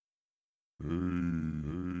Stuff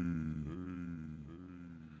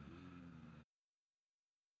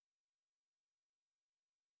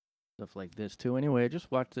like this too. Anyway, I just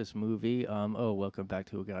watched this movie. Oh, welcome back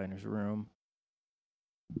to A Guy in His Room.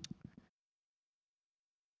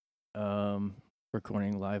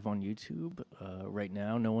 Recording live on YouTube. Right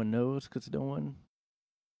now, no one knows because no one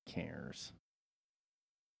cares.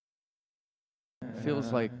 It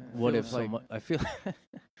feels like what if someone? I feel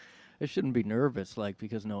I shouldn't be nervous, like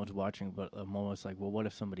because no one's watching, but I'm almost like, well, what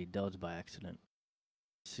if somebody does by accident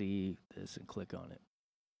see this and click on it?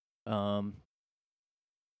 I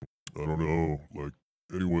don't know. Like,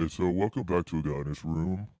 anyway, so welcome back to A Guy in His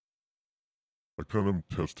Room. I kind of am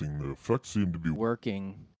testing the effects seem to be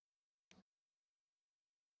working.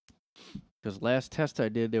 Because last test I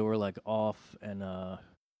did, they were like off and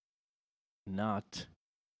not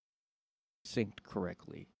synced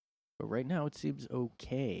correctly. But right now it seems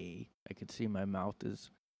okay. I can see my mouth is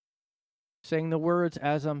saying the words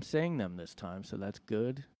as I'm saying them this time, so that's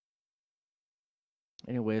good.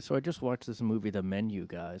 Anyway, so I just watched this movie, The Menu,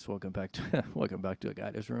 guys. Welcome back to Welcome back to A Guy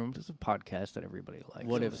in His Room. This is a podcast that everybody likes.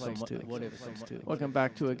 What if Welcome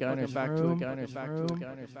back to A Guy in His Room.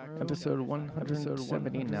 Episode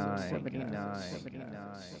 179.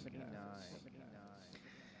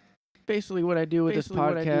 Basically, what I do with this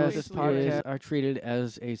podcast is I treat it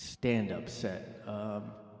as a stand-up set.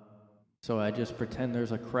 So I just pretend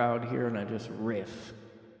there's a crowd here and I just riff.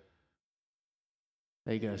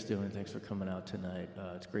 How you guys doing? Thanks for coming out tonight.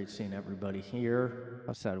 It's great seeing everybody here.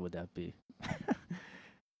 How sad would that be?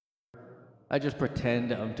 I just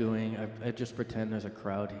pretend I just pretend there's a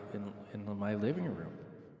crowd in my living room.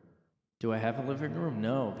 Do I have a living room?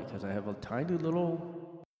 No, because I have a tiny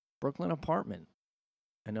little Brooklyn apartment.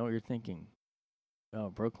 I know what you're thinking.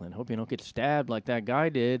 Oh, Brooklyn. Hope you don't get stabbed like that guy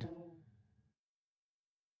did.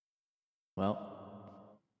 Well,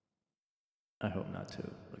 I hope not to.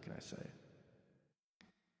 What can I say?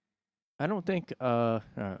 I don't think, I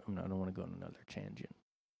don't want to go on another tangent.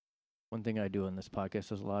 One thing I do on this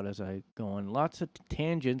podcast is a lot as I go on lots of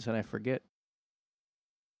tangents and I forget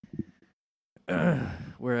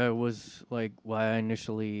where I was, like, what I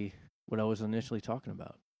was initially talking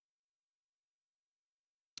about.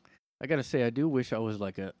 I gotta say, I do wish I was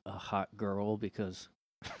like a hot girl because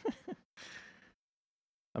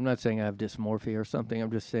I'm not saying I have dysmorphia or something. I'm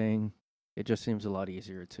just saying it just seems a lot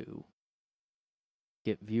easier to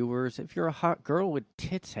get viewers if you're a hot girl with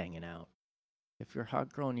tits hanging out. If you're a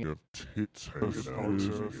hot girl and you have tits hanging out.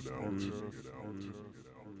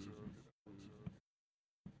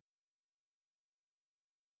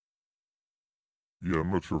 Yeah,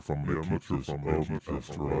 I'm not sure if I'm gonna keep this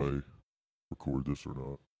after I record this or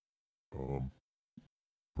not.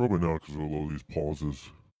 Probably not because of all these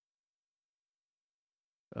pauses.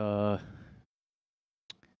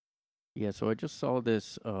 Yeah, so I just saw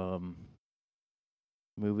this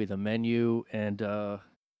movie, The Menu, and I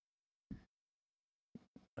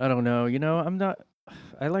don't know,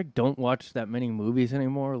 I don't watch that many movies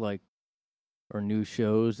anymore, like, or new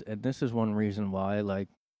shows, and this is one reason why. Like,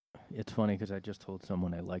 it's funny because I just told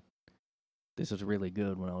someone this is really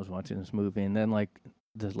good when I was watching this movie, and then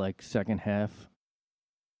the second half,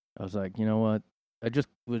 I was like, you know what? I just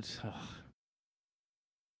was.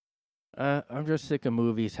 I'm just sick of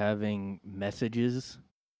movies having messages.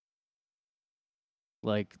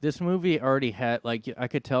 Like, this movie already had, like, I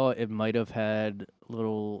could tell it might have had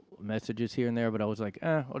little messages here and there, but I was like,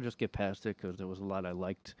 I'll just get past it because there was a lot I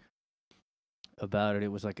liked about it. It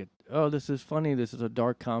was like this is funny. This is a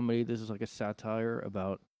dark comedy. This is like a satire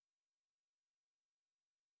about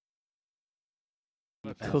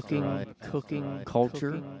cooking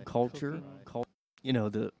culture.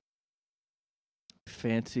 The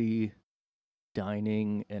fancy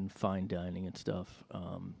dining and fine dining and stuff.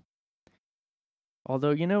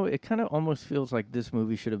 Although, it kind of almost feels like this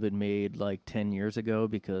movie should have been made like 10 years ago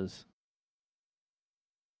because,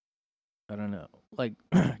 I don't know, like,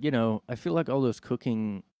 I feel like all those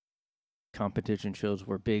cooking competition shows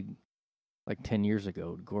were big like 10 years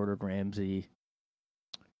ago. Gordon Ramsay,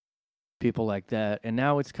 people like that. And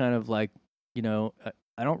now it's kind of like, I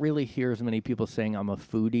don't really hear as many people saying I'm a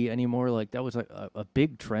foodie anymore. Like, that was a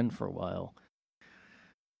big trend for a while.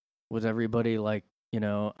 Was everybody like,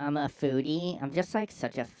 I'm a foodie. I'm just like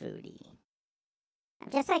such a foodie.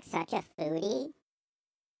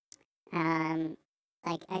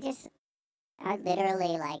 I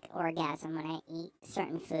literally like orgasm when I eat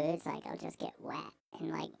certain foods. Like, I'll just get wet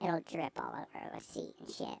and like it'll drip all over the seat and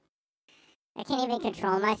shit. I can't even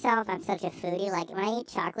control myself. I'm such a foodie. Like, when I eat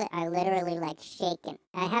chocolate, I literally like shake and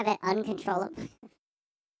I have an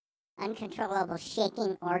uncontrollable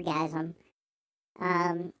shaking orgasm.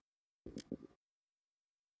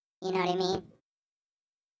 You know what I mean?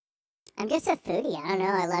 I'm just a foodie. I don't know.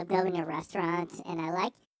 I love going to restaurants, and I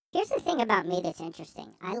like. Here's the thing about me that's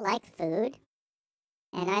interesting. I like food,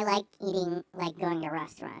 and I like eating, like going to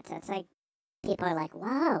restaurants. That's like people are like,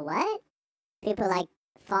 "Whoa, what?" People like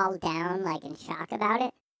fall down like in shock about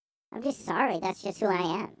it. I'm just sorry. That's just who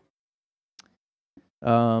I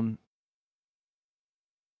am.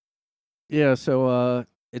 Yeah, so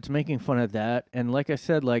it's making fun of that, and like I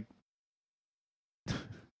said, like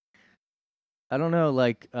I don't know,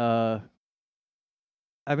 like I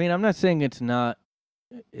mean, I'm not saying it's not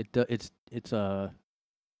it's out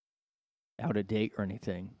of date or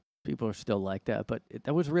anything. People are still like that, but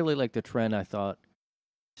that was really like the trend I thought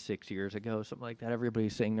 6 years ago, something like that.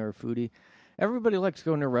 Everybody's saying they're a foodie. Everybody likes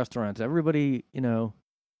going to restaurants. Everybody,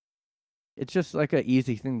 it's just like a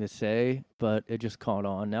easy thing to say, but it just caught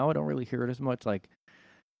on. Now I don't really hear it as much. Like,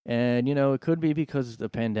 and it could be because the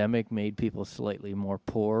pandemic made people slightly more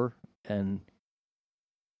poor, and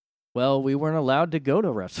well, we weren't allowed to go to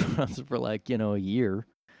restaurants for like a year.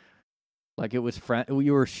 Like it was, we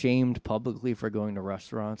were shamed publicly for going to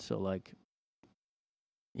restaurants. So like,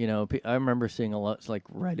 I remember seeing a lot like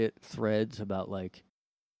Reddit threads about like,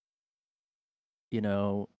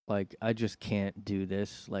 like I just can't do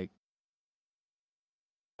this. Like,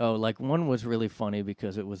 oh, like one was really funny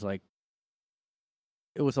because it was like,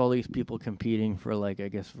 it was all these people competing for like, I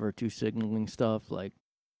guess, virtue signaling stuff. Like,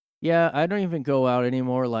 yeah, I don't even go out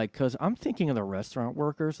anymore. Like, cause I'm thinking of the restaurant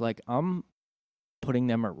workers. Like, I'm putting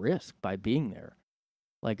them at risk by being there.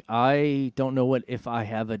 Like, I don't know if I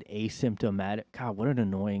have an asymptomatic. God, what an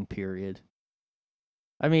annoying period.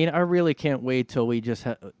 I mean, I really can't wait till we just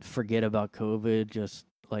forget about COVID. Just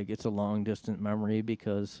like it's a long distant memory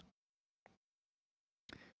because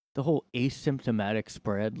the whole asymptomatic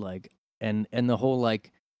spread, like, and the whole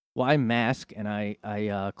like, well, I mask and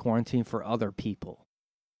I quarantine for other people,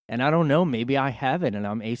 and I don't know, maybe I have it and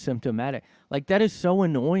I'm asymptomatic. Like that is so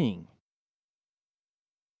annoying.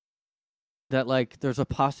 That like there's a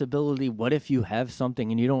possibility. What if you have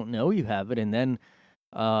something and you don't know you have it, and then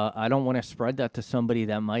I don't want to spread that to somebody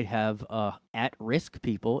that might have at-risk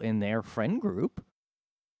people in their friend group.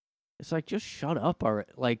 It's like, just shut up, or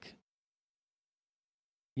like,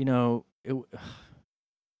 it.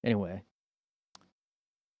 Anyway,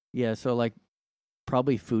 yeah. So like,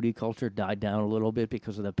 probably foodie culture died down a little bit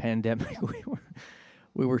because of the pandemic.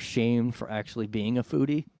 we were shamed for actually being a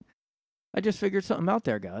foodie. I just figured something out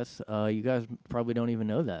there, guys. You guys probably don't even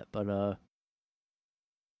know that, but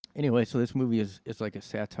anyway, so this movie is like a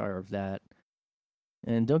satire of that.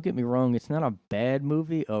 And don't get me wrong, it's not a bad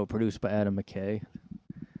movie. Oh, produced by Adam McKay.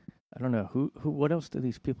 I don't know who what else do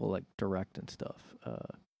these people like direct and stuff.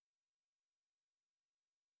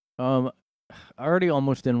 I already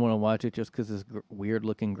almost didn't want to watch it just because this weird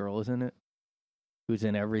looking girl is in it, who's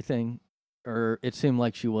in everything, or it seemed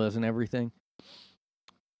like she was in everything,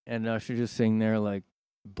 and she's just sitting there like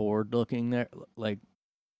bored looking there, like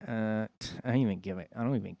I don't even give it. I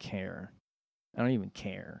don't even care. I don't even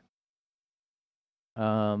care.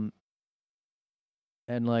 Um,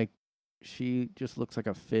 and like she just looks like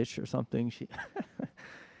a fish or something. She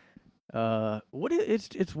what is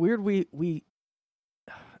it's weird we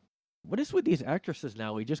what is with these actresses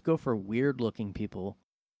now? We just go for weird looking people.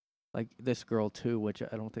 Like this girl too, which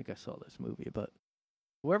I don't think I saw this movie, but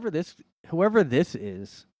whoever this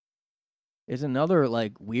is another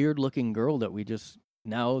like weird looking girl that we just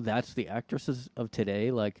now that's the actresses of today.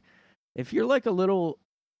 Like if you're like a little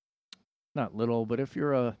not little, but if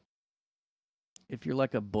you're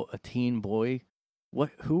like a teen boy,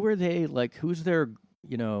 who are they like who's their,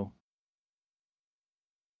 you know,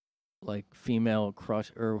 like female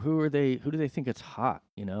crush, or who do they think it's hot,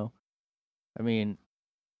 you know? I mean,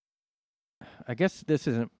 I guess this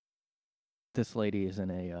lady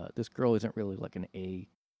isn't this girl isn't really like an A.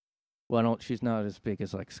 Well, she's not as big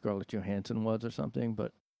as like Scarlett Johansson was or something,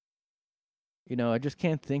 but I just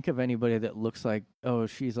can't think of anybody that looks like, oh,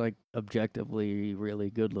 she's like objectively really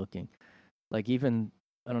good looking. Like even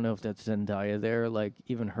I don't know if that's Zendaya there, like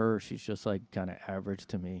even her, she's just like kind of average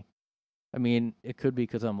to me. I mean, it could be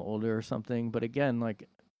because I'm older or something, but again, like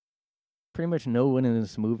pretty much no one in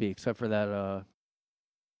this movie except for that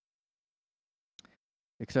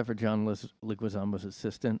except for John Leguizamo's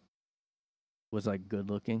assistant was like good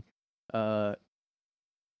looking. Uh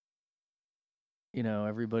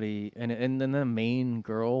everybody, and then the main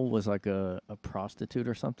girl was like a prostitute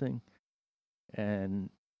or something. And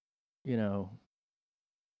you know,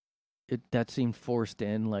 that seemed forced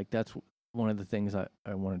in. Like that's one of the things I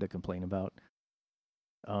wanted to complain about.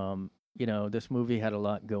 This movie had a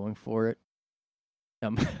lot going for it.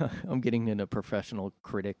 I'm I'm getting into professional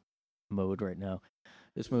critic mode right now.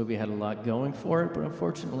 this movie had a lot going for it, but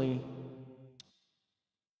unfortunately,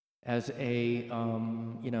 as a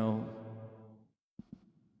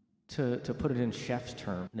to put it in chef's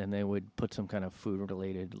term, then they would put some kind of food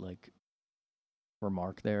related like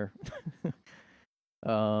remark there.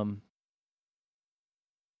 um,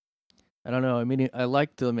 I don't know. I mean, I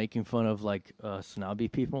liked the making fun of like snobby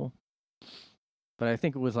people, but I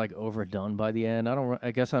think it was like overdone by the end.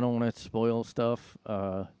 I guess I don't want to spoil stuff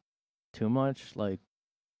too much. Like,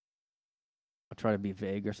 I'll try to be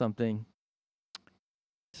vague or something.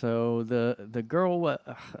 So the girl, I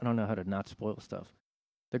don't know how to not spoil stuff.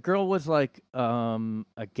 The girl was like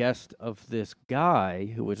a guest of this guy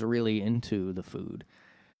who was really into the food,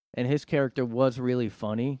 and his character was really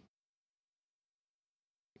funny.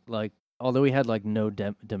 Like, although he had like no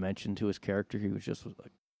dimension to his character, he was just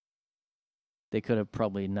like, they could have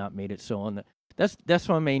probably not made it so on the. That's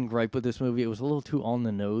my main gripe with this movie. It was a little too on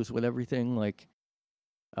the nose with everything. Like,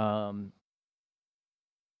 um,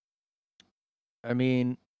 I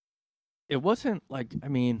mean, it wasn't like, I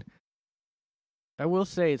mean, I will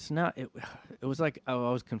say it's not. It was like I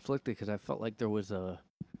was conflicted because I felt like there was a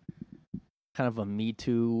kind of a Me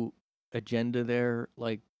Too agenda there,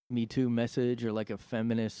 like Me Too message or like a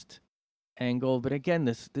feminist angle. But again,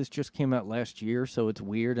 this just came out last year, so it's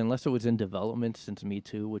weird unless it was in development since Me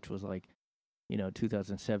Too, which was like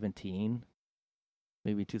 2017,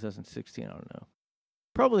 maybe 2016. I don't know.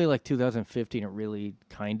 Probably like 2015. It really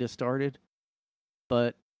kind of started,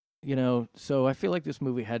 but so I feel like this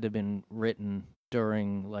movie had to have been written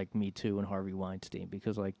during like Me Too and Harvey Weinstein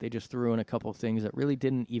because like they just threw in a couple of things that really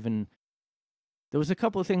didn't even. There was a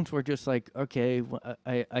couple of things where just like, okay,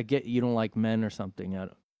 I get you don't like men or something.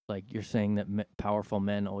 Like you're saying that powerful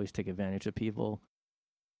men always take advantage of people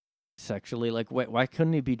sexually. Like why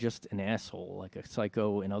couldn't he be just an asshole, like a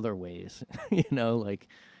psycho in other ways? Like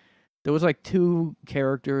there was like two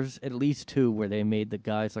characters, at least two, where they made the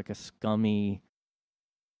guys like a scummy.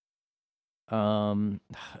 I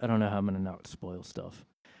don't know how I'm gonna not spoil stuff.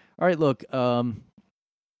 All right, look. All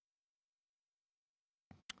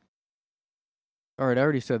right, I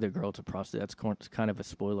already said the girl's a prostitute. That's kind of a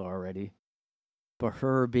spoiler already. But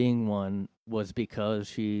her being one was because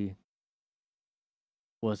she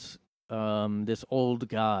was this old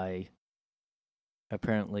guy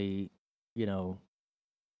apparently, you know,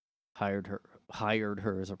 hired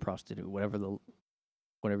her as a prostitute, whatever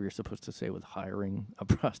you're supposed to say with hiring a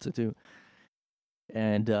prostitute.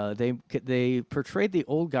 And they portrayed the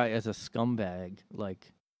old guy as a scumbag,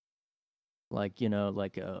 like like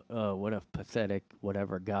a what a pathetic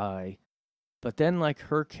whatever guy. But then like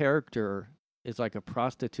her character is like a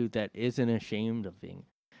prostitute that isn't ashamed of being.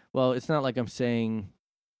 Well, it's not like I'm saying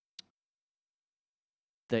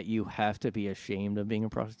that you have to be ashamed of being a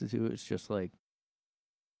prostitute. It's just like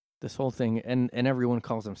this whole thing, and everyone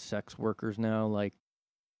calls them sex workers now. Like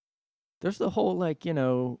there's the whole like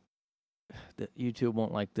that YouTube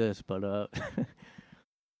won't like this, but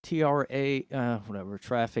TRA whatever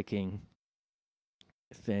trafficking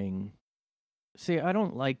thing. See, I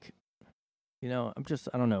don't like I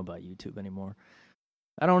don't know about YouTube anymore.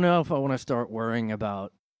 I don't know if I want to start worrying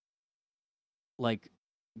about like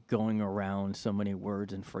going around so many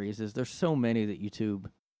words and phrases. There's so many that YouTube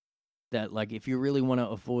that like if you really want to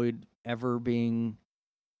avoid ever being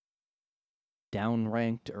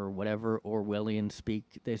downranked or whatever Orwellian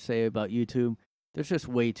speak they say about YouTube, there's just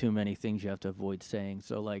way too many things you have to avoid saying.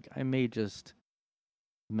 So like I may just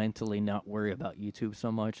mentally not worry about YouTube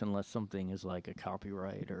so much unless something is like a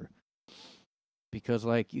copyright or because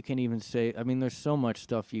like you can even say there's so much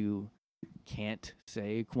stuff you can't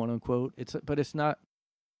say, quote unquote. But it's not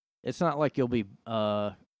like you'll be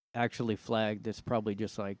actually flagged. It's probably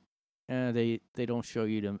just like they don't show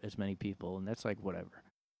you to as many people, and that's like whatever.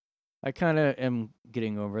 I kind of am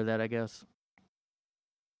getting over that, I guess.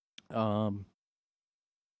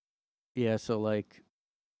 Yeah, so like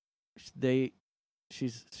she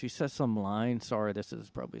says some line, sorry this is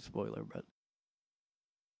probably a spoiler, but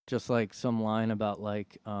just like some line about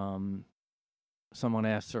like someone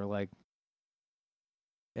asks her like,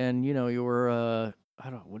 and you were I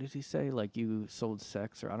don't what did he say, like you sold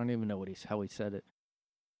sex, or I don't even know how he said it.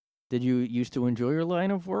 Did you used to enjoy your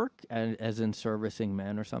line of work as in servicing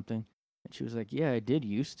men or something? And she was like, yeah, I did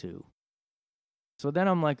used to. So then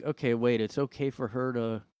I'm like, okay, wait, it's okay for her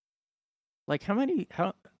to like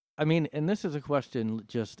and this is a question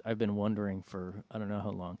just I've been wondering for I don't know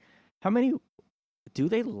how long. How many do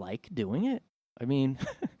they like doing it? I mean,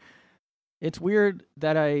 it's weird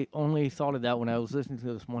that I only thought of that when I was listening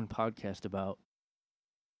to this one podcast about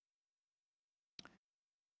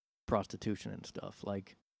prostitution and stuff,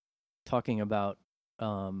 like talking about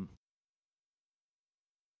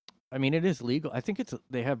I mean, it is legal. I think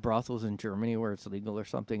they have brothels in Germany where it's legal or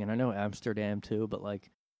something, and I know Amsterdam too. But like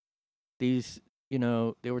these,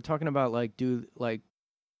 they were talking about like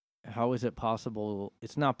how is it possible?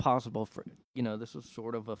 It's not possible for this was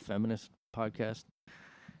sort of a feminist podcast,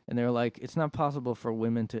 and they're like, it's not possible for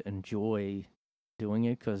women to enjoy doing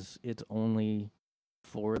it because it's only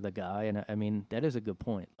for the guy. And I mean, that is a good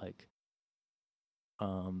point. Like,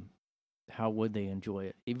 how would they enjoy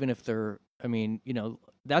it? Even if they're, I mean,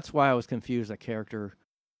 that's why I was confused. That character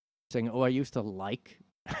saying, "Oh, I used to like,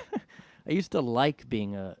 I used to like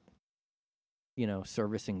being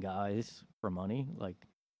servicing guys for money." Like,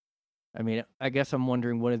 I mean, I guess I'm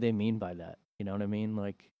wondering what do they mean by that? You know what I mean?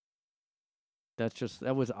 Like, that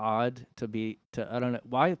was odd I don't know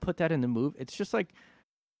why put that in the movie. It's just like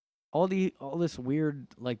all this weird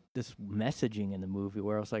like this messaging in the movie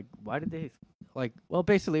where I was like, why did they like? Well,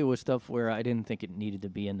 basically it was stuff where I didn't think it needed to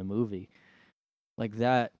be in the movie, like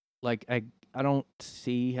that. Like I don't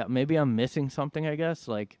see how, maybe I'm missing something. I guess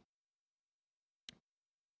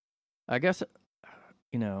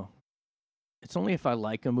it's only if I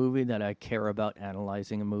like a movie that I care about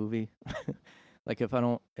analyzing a movie. Like if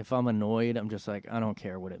I'm annoyed, I'm just like, I don't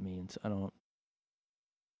care what it means.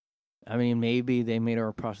 I mean, maybe they made her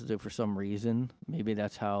a prostitute for some reason. Maybe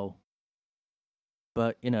that's how.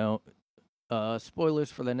 But,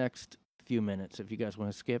 spoilers for the next few minutes if you guys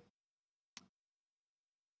want to skip.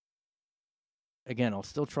 Again, I'll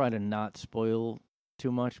still try to not spoil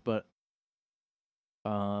too much, but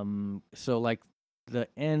so like the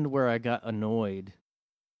end where I got annoyed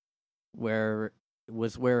where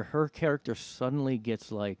her character suddenly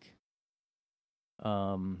gets like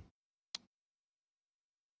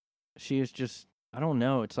she is just, I don't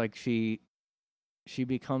know, it's like she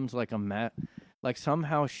becomes like like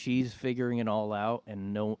somehow she's figuring it all out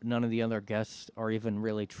and none of the other guests are even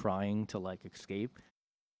really trying to like escape.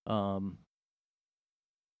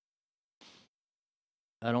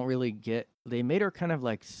 I don't really get, they made her kind of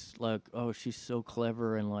like oh, she's so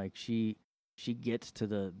clever and like she gets to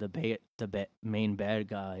the main bad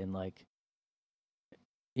guy and like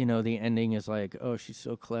the ending is like, oh, she's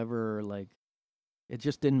so clever, like it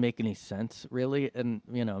just didn't make any sense really. And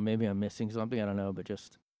maybe I'm missing something, I don't know, but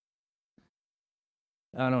just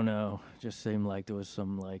I don't know, just seemed like there was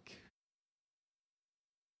some like,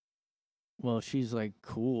 well, she's like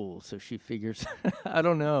cool, so she figures I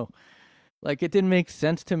don't know. Like, it didn't make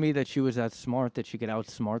sense to me that she was that smart that she could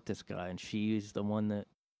outsmart this guy, and she's the one that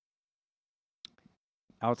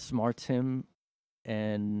outsmarts him,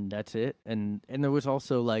 and that's it. And there was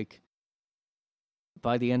also like,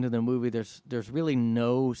 by the end of the movie, there's really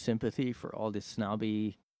no sympathy for all these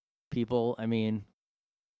snobby people. I mean,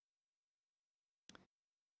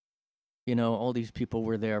 all these people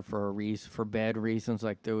were there for for bad reasons.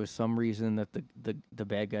 Like there was some reason that the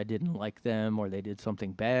bad guy didn't like them or they did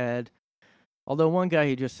something bad. Although one guy,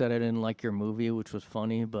 he just said, I didn't like your movie, which was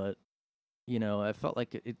funny, but, I felt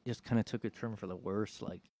like it just kind of took a turn for the worse,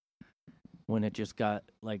 like, when it just got,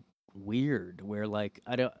 like, weird, where, like,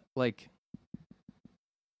 I don't, like,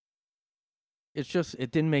 it's just,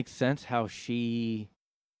 it didn't make sense how she,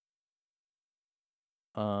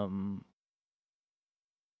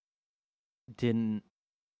 didn't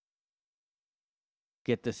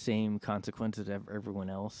get the same consequences as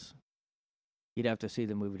everyone else. You'd have to see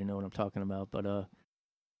the movie to know what I'm talking about, but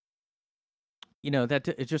that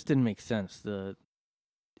it just didn't make sense.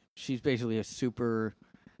 She's basically a super.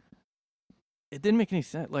 It didn't make any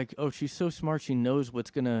sense. Like, oh, she's so smart. She knows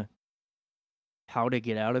how to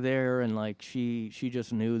get out of there, and like she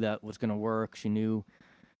just knew that was gonna work. She knew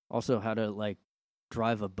also how to like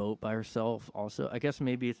drive a boat by herself. Also, I guess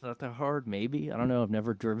maybe it's not that hard. Maybe I don't know. I've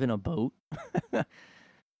never driven a boat,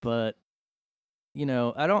 but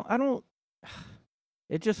I don't.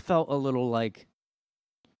 It just felt a little like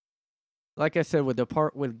I said, with the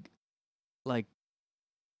part with like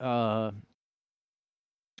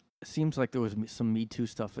seems like there was some Me Too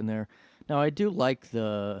stuff in there. Now I do like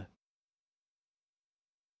I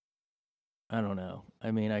don't know. I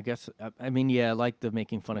mean, I guess I mean, yeah, I like the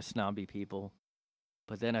making fun of snobby people,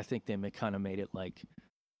 but then I think they kind of made it like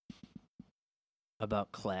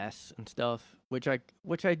about class and stuff, which I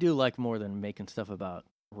do like more than making stuff about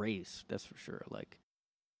race. That's for sure. Like,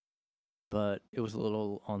 but it was a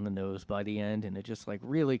little on the nose by the end, and it just like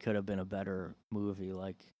really could have been a better movie.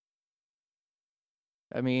 Like,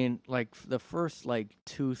 I mean, like the first like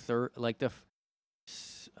 2/3, like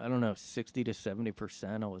I don't know, 60 to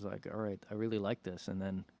 70%. I was like, all right, I really like this, and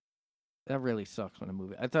then that really sucks when a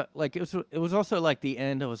movie. I thought like it was also like the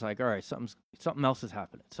end. I was like, all right, something else is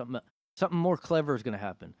happening. Something more clever is gonna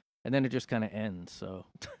happen, and then it just kind of ends. So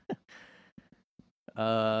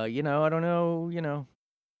You know, I don't know, you know,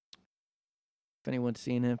 if anyone's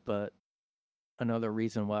seen it, but another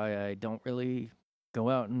reason why I don't really go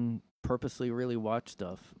out and purposely really watch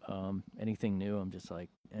stuff. Anything new, I'm just like,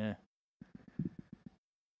 eh.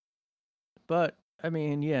 But I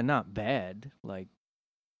mean, yeah, not bad. Like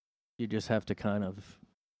you just have to kind of,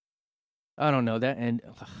 I don't know that, and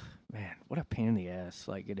man, what a pain in the ass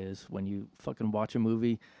like it is when you fucking watch a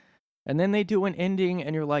movie, and then they do an ending,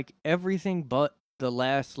 and you're like everything but the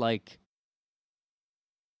last like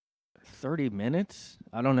 30 minutes.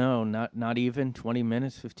 I don't know, not even 20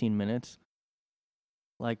 minutes, 15 minutes.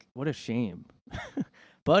 Like what a shame.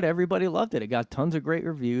 But everybody loved it. It got tons of great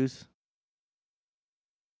reviews.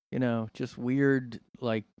 You know, just weird.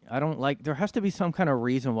 Like, I don't like, there has to be some kind of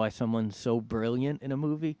reason why someone's so brilliant in a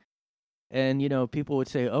movie. And, you know, people would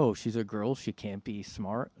say, oh, she's a girl. She can't be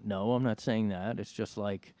smart. No, I'm not saying that. It's just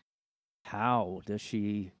like, how does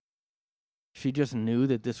she just knew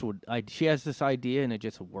that this would, she has this idea and it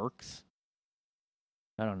just works.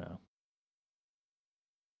 I don't know.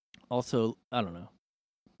 Also, I don't know.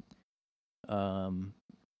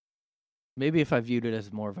 Maybe if I viewed it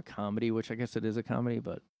as more of a comedy, which I guess it is a comedy,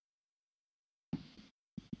 but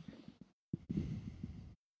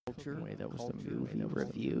Wait, that was the movie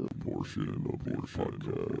review. Portion of the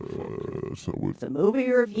podcast. So with The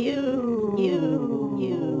movie review.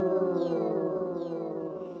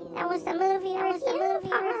 That was the movie. That was the movie.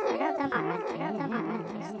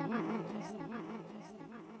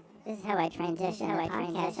 This is how I transition. How I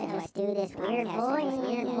transition. I just do this weird voice.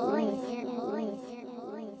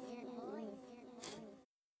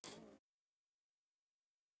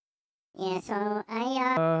 Yeah. So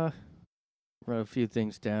I Wrote a few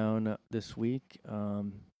things down this week.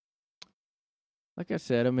 Like I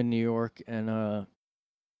said, I'm in New York, and I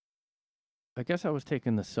guess I was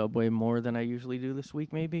taking the subway more than I usually do this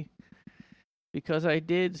week, maybe, because I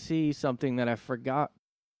did see something that I forgot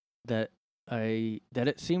that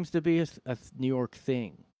it seems to be a New York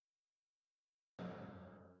thing.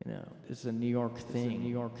 You know, it's a New York thing.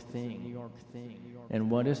 New York thing. New York thing.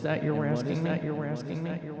 And what is that you're asking me? You're asking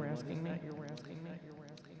me? You're asking me?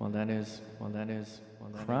 Well, that is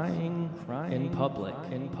crying in public.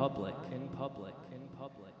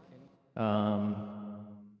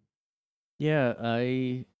 Yeah,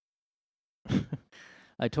 I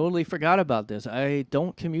totally forgot about this. I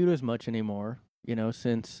don't commute as much anymore, you know,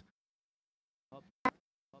 since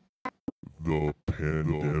the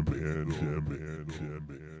pandemic,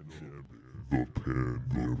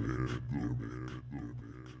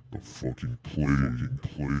 the fucking plague.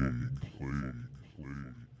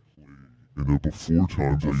 In the before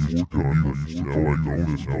times I used to commute, now I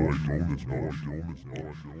don't as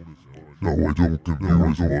Now I don't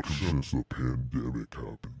commute as much since the pandemic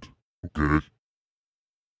happened. Okay?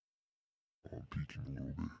 I'm peeking a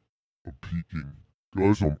little bit. I'm peeking.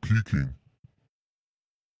 Guys, I'm peeking.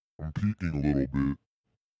 I'm peeking a little bit.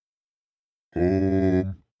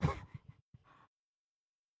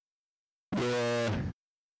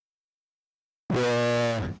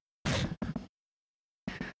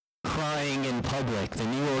 crying in public, the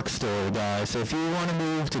New York story, guys. So if you want to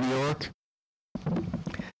move to New York,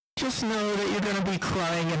 just know that you're going to be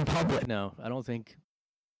crying in public. No, I don't think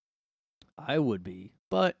I would be,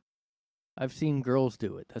 but I've seen girls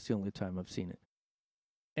do it. That's the only time I've seen it.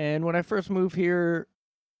 And when I first moved here,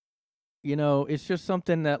 you know, it's just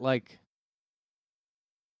something that, like,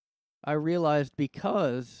 I realized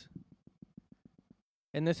because,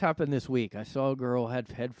 and this happened this week, I saw a girl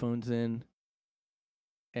had headphones in,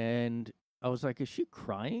 and I was like, is she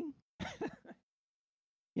crying?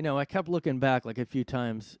 You know, I kept looking back like a few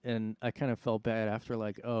times, and I kind of felt bad after,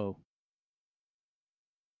 like, oh.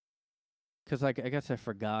 Because I guess I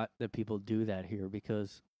forgot that people do that here,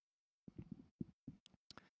 because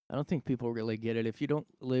I don't think people really get it. If you don't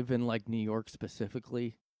live in, like, New York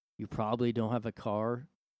specifically, you probably don't have a car.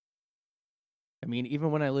 I mean,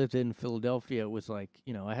 even when I lived in Philadelphia, it was like,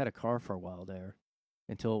 you know, I had a car for a while there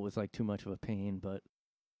until it was, like, too much of a pain. But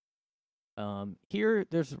here,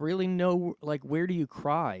 there's really no, like, where do you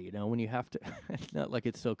cry, you know, when you have to? It's not like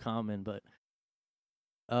it's so common, but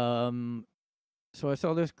so I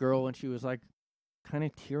saw this girl, and she was, like, kind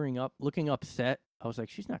of tearing up, looking upset. I was like,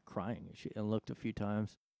 she's not crying. And looked a few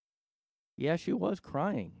times. Yeah, she was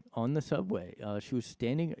crying on the subway. She was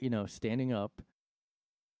standing up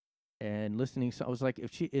and listening. So I was like,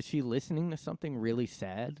 is she listening to something really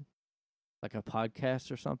sad, like a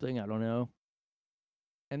podcast or something? I don't know.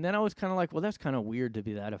 And then I was kind of like, well, that's kind of weird to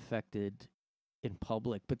be that affected in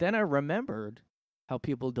public. But then I remembered how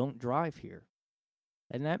people don't drive here.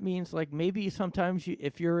 And that means, like, maybe sometimes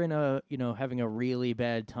if you're in a, you know, having a really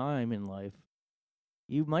bad time in life,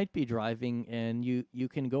 you might be driving and you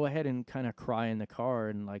can go ahead and kind of cry in the car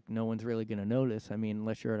and like no one's really going to notice. I mean,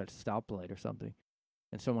 unless you're at a stoplight or something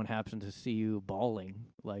and someone happens to see you bawling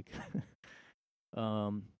like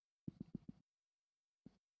um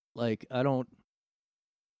like I don't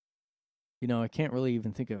I can't really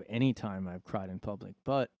even think of any time I've cried in public.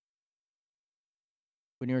 But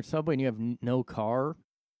when you're in subway and you have no car,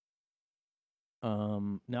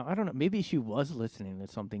 now I don't know, maybe she was listening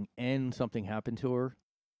to something and something happened to her.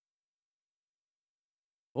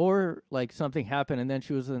 Or like something happened and then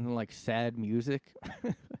she was in like sad music.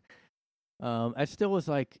 I still was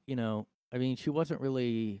like, I mean, she wasn't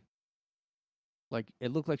really like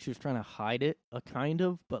it looked like she was trying to hide it, a kind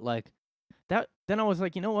of, but like that. Then I was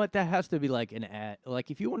like, you know what? That has to be like an ad.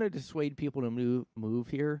 Like if you want to dissuade people to move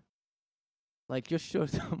here, like just show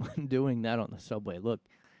someone doing that on the subway. Look,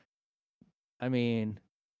 I mean,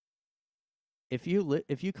 if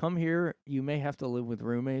you come here, you may have to live with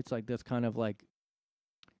roommates. Like that's kind of like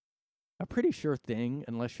a pretty sure thing,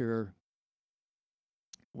 unless you're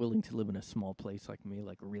willing to live in a small place like me,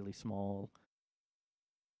 like a really small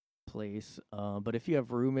place. But if you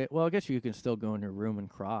have roommate, well, I guess you can still go in your room and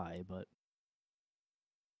cry, but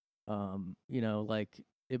like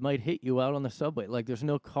it might hit you out on the subway. Like there's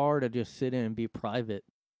no car to just sit in and be private.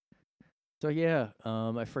 So yeah,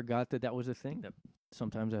 I forgot that was a thing that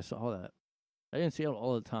sometimes I saw that. I didn't see it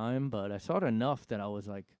all the time, but I saw it enough that I was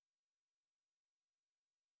like,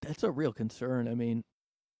 that's a real concern. I mean,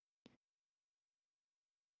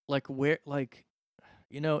 like where, like,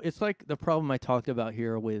 it's like the problem I talked about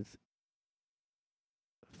here with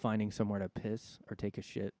finding somewhere to piss or take a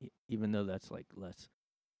shit, even though that's like less.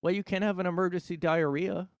 Well, you can have an emergency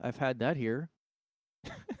diarrhea. I've had that here.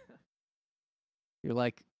 You're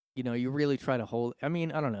like, you really try to hold. I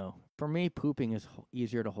mean, I don't know. For me, pooping is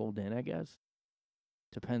easier to hold in, I guess.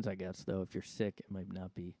 Depends, I guess, though. If you're sick, it might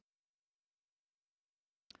not be.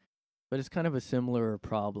 But it's kind of a similar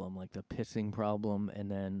problem, like the pissing problem and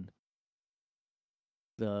then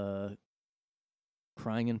the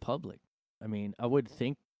crying in public. I mean, I would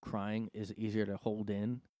think crying is easier to hold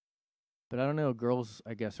in, but I don't know. Girls,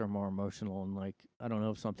 I guess, are more emotional and like, I don't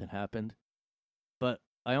know if something happened. But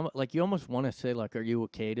like you almost want to say like, "Are you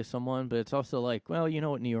okay?" to someone, but it's also like, well, you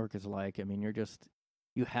know what New York is like. I mean,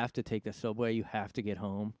 you have to take the subway, you have to get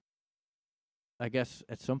home. I guess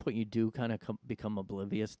at some point you do kind of become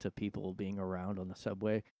oblivious to people being around on the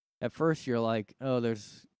subway. At first, you're like, "Oh,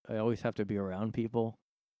 I always have to be around people."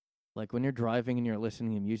 Like when you're driving and you're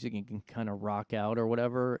listening to music, you can kind of rock out or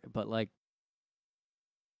whatever. But like,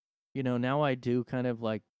 now I do kind of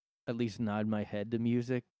like at least nod my head to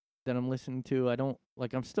music that I'm listening to. I don't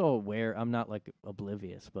like, I'm still aware. I'm not like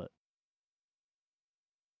oblivious, but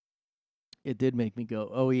it did make me go,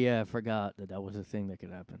 oh yeah, I forgot that was a thing that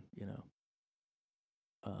could happen.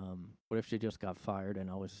 What if she just got fired and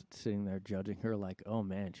I was sitting there judging her like, oh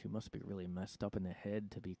man, she must be really messed up in the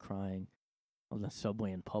head to be crying on the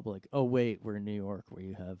subway in public. Oh wait, we're in New York where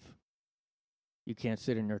you can't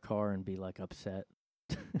sit in your car and be like upset.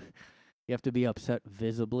 You have to be upset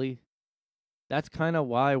visibly. That's kind of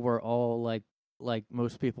why we're all like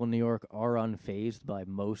most people in New York are unfazed by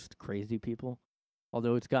most crazy people.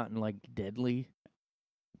 Although it's gotten like deadly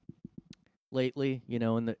lately,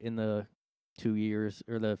 in the 2 years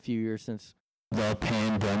or the few years since the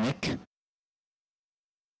pandemic.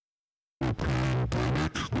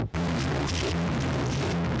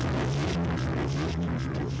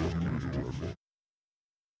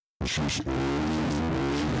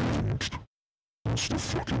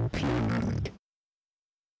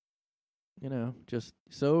 Just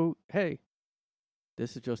so hey,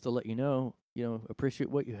 this is just to let you know, appreciate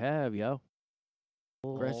what you have, yo.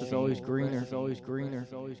 Grass is always greener, always greener,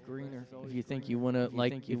 always greener. If you think you wanna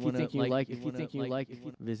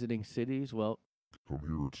visiting cities, well, Come here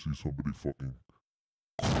and see somebody fucking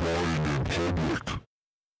crying in public.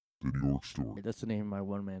 The New York story. that's the name of my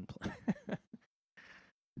one-man play.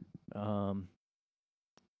 I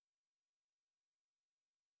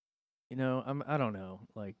don't know.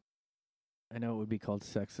 Like, I know it would be called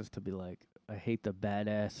sexist to be like, I hate the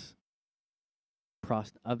badass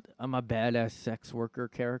I'm a badass sex worker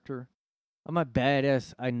character. I'm a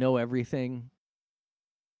badass. I know everything,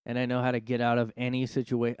 and I know how to get out of any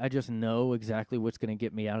situation. I just know exactly what's going to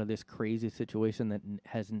get me out of this crazy situation that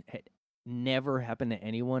has never happened to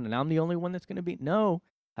anyone, and I'm the only one that's going to know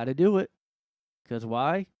how to do it. Because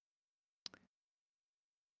why?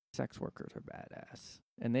 Sex workers are badass,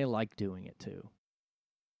 and they like doing it too.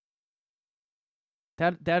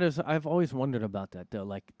 That is, I've always wondered about that though.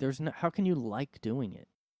 Like, how can you like doing it?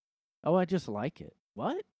 Oh, I just like it.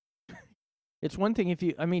 What? It's one thing if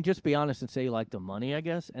you, I mean, just be honest and say you like the money, I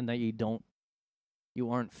guess, and that you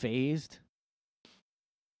aren't phased.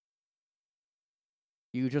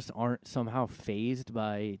 You just aren't somehow phased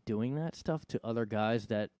by doing that stuff to other guys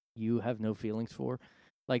that you have no feelings for.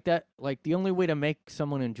 Like that, like the only way to make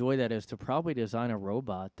someone enjoy that is to probably design a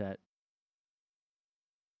robot that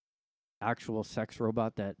actual sex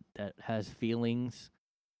robot that has feelings.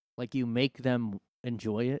 Like you make them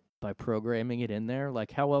enjoy it by programming it in there.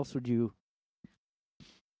 Like how else would you?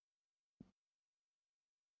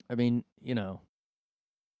 I mean,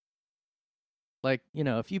 like,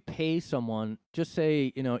 if you pay someone, just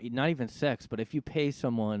say, not even sex, but if you pay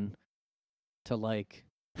someone to like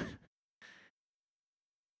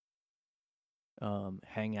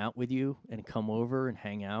hang out with you and come over and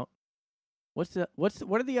hang out, what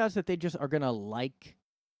are the odds that they just are gonna like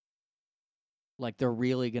they're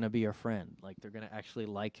really gonna be your friend, like they're gonna actually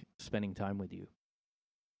like spending time with you?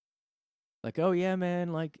 Like, oh yeah,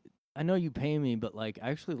 man, like I know you pay me, but like I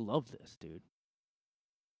actually love this, dude.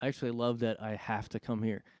 I actually love that I have to come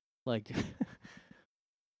here. Like,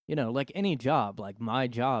 like any job, like my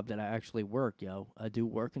job that I actually work, I do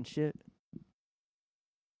work and shit.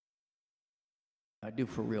 I do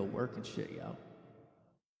for real work and shit,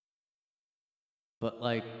 But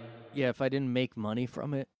like, yeah, if I didn't make money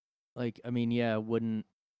from it, like, I mean, yeah, I wouldn't,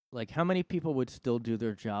 like, how many people would still do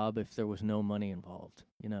their job if there was no money involved,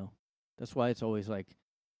 That's why it's always like,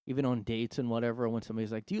 even on dates and whatever, when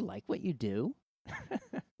somebody's like, do you like what you do?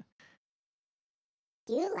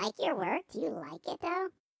 Do you like your work? Do you like it though?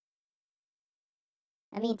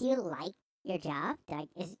 I mean, do you like your job?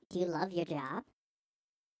 Do you love your job?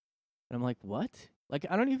 And I'm like, what? Like,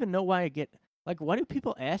 I don't even know why I get, like, why do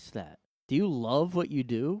people ask that? Do you love what you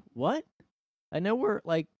do? What? I know we're,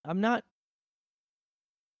 like,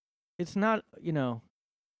 it's not,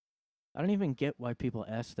 I don't even get why people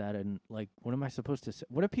ask that. And, like, what am I supposed to say?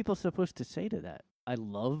 What are people supposed to say to that? I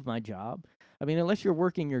love my job? I mean, unless you're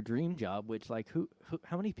working your dream job, which, like,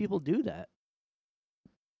 how many people do that?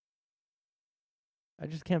 I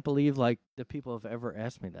just can't believe, like, the people have ever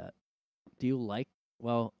asked me that. Do you like?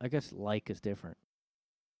 Well, I guess like is different.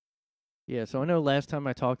 Yeah, so I know last time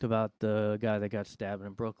I talked about the guy that got stabbed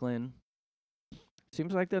in Brooklyn.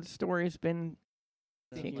 Seems like that story's been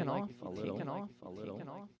taken off a little.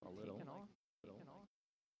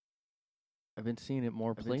 I've been seeing it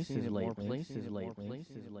more places lately.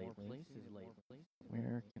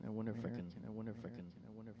 Where can I wonder if I can?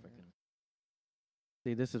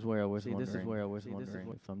 See, this is where I was wondering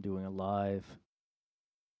if I'm doing a live.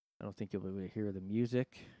 I don't think you'll be able to hear the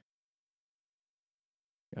music.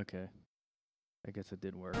 Okay. I guess it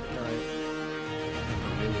did work. All right.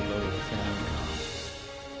 Really low the sound.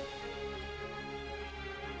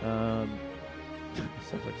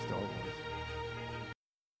 Sounds like Star Wars.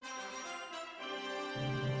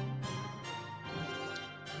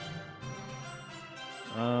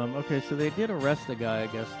 Okay, so they did arrest the guy, I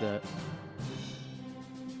guess, that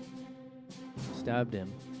stabbed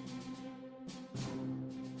him.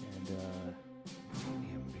 And,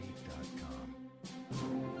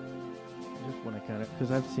 I just want to kind of,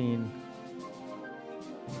 because I've seen...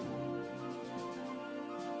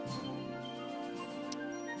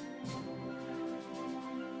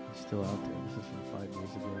 He's still out there. This is from 5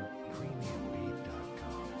 years ago.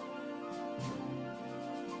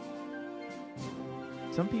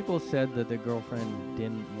 Some people said that the girlfriend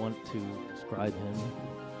didn't want to describe him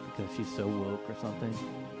because she's so woke or something.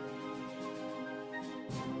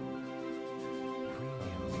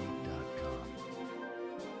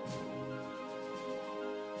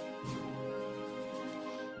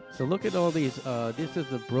 So look at all these. This is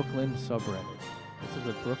the Brooklyn subreddit. This is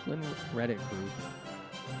a Brooklyn Reddit group.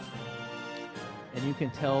 And you can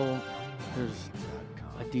tell there's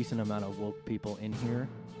a decent amount of woke people in here.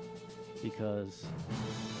 Because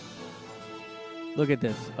look at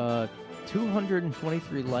this,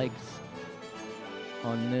 223 likes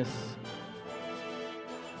on this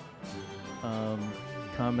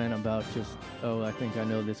comment about just, oh, I think I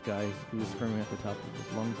know this guy who was screaming at the top of his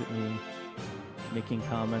lungs at me, making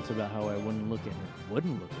comments about how I wouldn't look at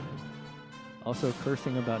him. Also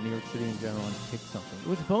cursing about New York City in general and kick something. It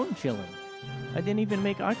was bone chilling. I didn't even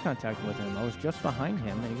make eye contact with him. I was just behind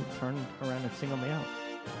him and he turned around and singled me out.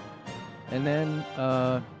 And then,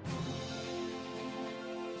 so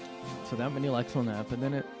that many likes on that, but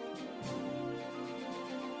then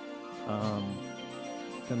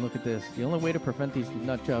then look at this. The only way to prevent these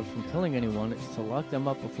nut jobs from killing anyone is to lock them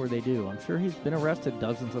up before they do. I'm sure he's been arrested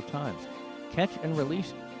dozens of times. Catch and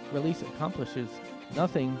release accomplishes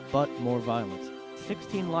nothing but more violence.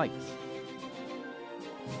 16 likes.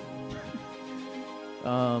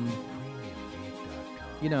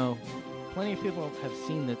 you know, plenty of people have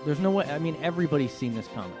seen that. There's no way. I mean, everybody's seen this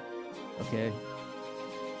comment. Okay.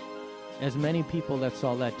 As many people that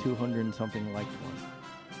saw that 200 and something liked one.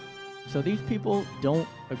 So these people don't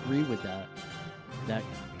agree with that. That,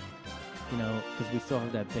 you know, because we still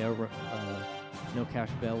have that bail, no cash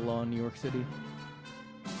bail law in New York City.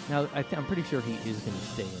 Now, I'm pretty sure he is going to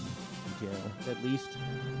stay in jail, at least.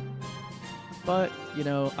 But, you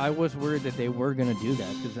know, I was worried that they were going to do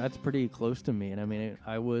that, because that's pretty close to me. And I mean,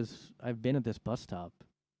 I've been at this bus stop.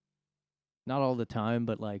 Not all the time,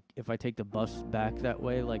 but, like, if I take the bus back that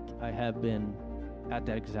way, like, I have been at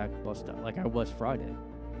that exact bus stop. Like, I was Friday.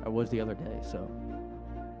 I was the other day, so.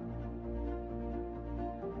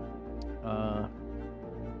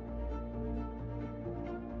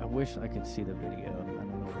 I wish I could see the video. I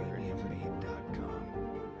don't know where it is anymore.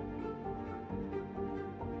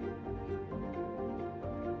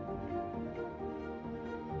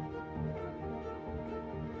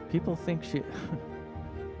 People think she...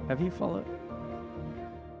 Have you followed?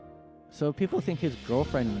 So people think his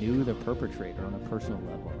girlfriend knew the perpetrator on a personal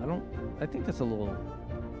level. I think that's a little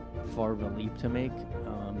far of a leap to make.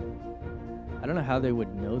 I don't know how they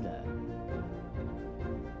would know that.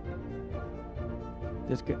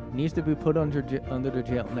 This guy needs to be put under the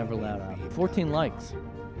jail, never allowed out. 14 likes.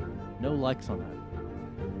 No likes on that.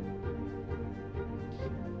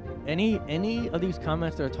 Any of these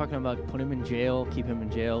comments that are talking about put him in jail, keep him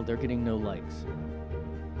in jail, they're getting no likes.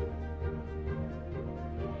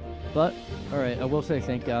 But, alright, I will say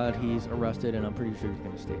thank God he's arrested, and I'm pretty sure he's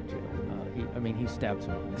going to stay in jail. He stabbed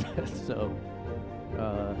someone to death, so...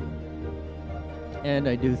 and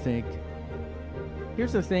I do think...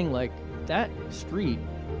 Here's the thing, like, that street...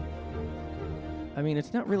 I mean,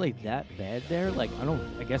 it's not really that bad there. Like,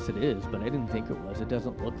 I guess it is, but I didn't think it was. It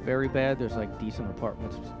doesn't look very bad. There's, like, decent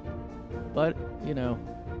apartments. But, you know,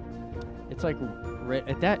 it's like...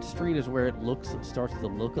 at that street is where it starts to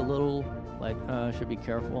look a little... like, should be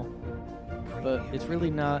careful. But it's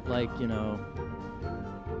really not like, you know...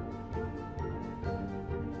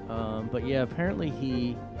 but yeah, apparently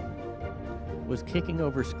he was kicking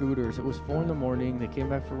over scooters. It was 4 in the morning. They came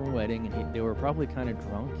back from a wedding, and they were probably kind of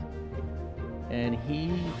drunk. And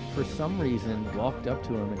he, for some reason, walked up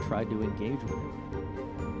to him and tried to engage with him.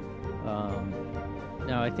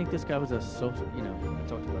 Now, I think this guy was a social... You know, I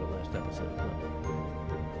talked about it last episode, but...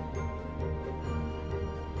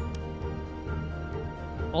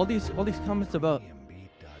 All these comments about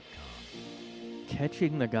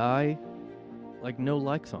catching the guy, like, no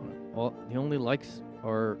likes on it. The only likes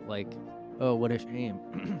are like, oh, what a shame.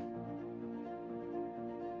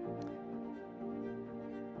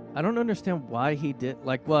 I don't understand why he did.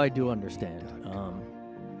 Like, well, I do understand.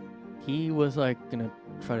 He was like gonna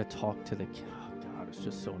try to talk to the kid. Oh God, it's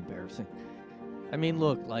just so embarrassing. I mean,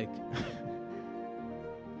 look, like,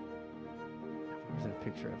 where's that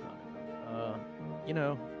picture of him? You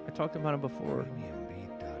know, I talked about him before.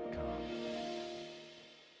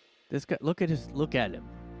 This guy, look at him.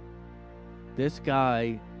 This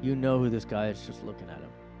guy, you know who this guy is just looking at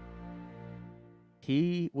him.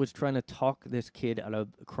 He was trying to talk this kid out of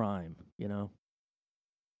a crime, you know?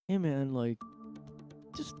 Hey man, like,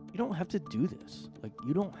 just, you don't have to do this. Like,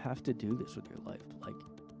 you don't have to do this with your life. Like,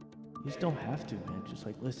 you just don't have to, man. Just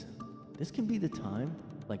like, listen, this can be the time,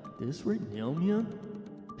 like this right now, man.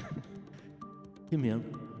 Hey man.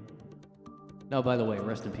 No, by the way,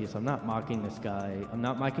 rest in peace. I'm not mocking this guy. I'm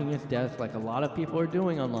not mocking his death like a lot of people are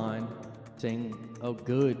doing online. Saying, oh,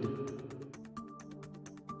 good.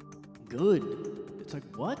 Good. It's like,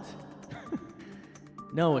 what?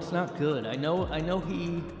 No, it's not good. I know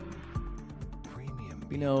he...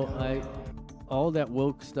 You know, all that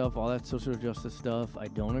woke stuff, all that social justice stuff, I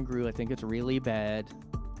don't agree. I think it's really bad.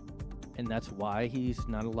 And that's why he's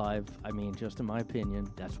not alive. I mean, just in my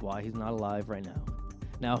opinion, that's why he's not alive right now.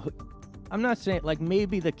 Now, I'm not saying, like,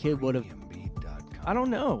 maybe the kid would have... I don't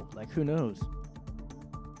know. Like, who knows?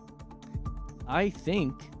 I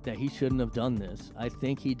think that he shouldn't have done this. I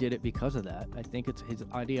think he did it because of that. I think it's his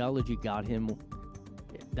ideology got him.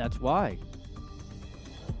 That's why.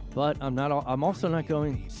 But I'm also not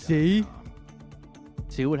going, see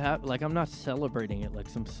what happened. Like, I'm not celebrating it like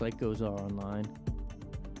some psychos are online.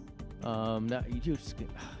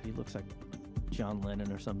 He looks like John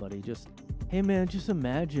Lennon or somebody. Just, hey man, just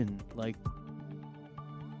imagine, like,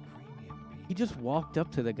 he just walked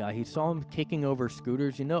up to the guy. He saw him kicking over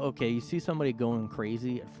scooters. You know, okay, you see somebody going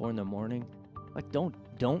crazy at 4 in the morning. Like, don't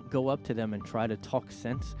go up to them and try to talk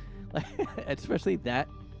sense. Like, especially that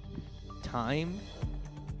time.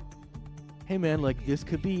 Hey, man, like, this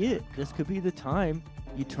could be it. This could be the time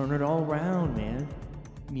you turn it all around, man.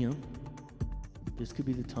 You know, this could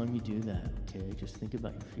be the time you do that, okay? Just think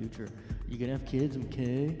about your future. You're gonna have kids,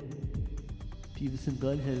 okay? Beavis and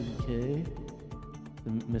Butthead, okay?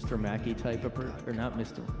 The Mr. Mackey type of or not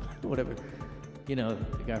Mr. whatever. You know,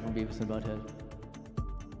 the guy from Beavis and Butthead.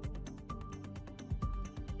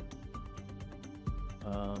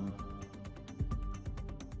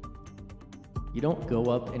 You don't go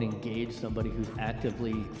up and engage somebody who's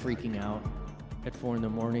actively freaking out at 4 in the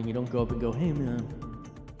morning. You don't go up and go, hey man,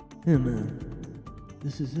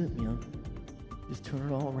 this is it, man. Just turn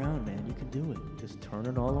it all around, man. You can do it. Just turn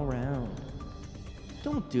it all around.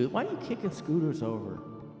 Don't do it. Why are you kicking scooters over?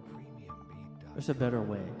 There's a better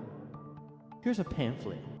way. Here's a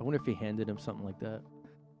pamphlet. I wonder if he handed him something like that.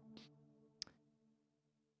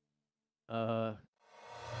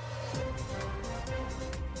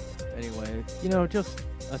 Anyway, you know, just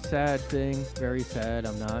a sad thing. Very sad.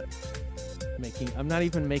 I'm not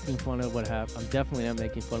even making fun of what happened. I'm definitely not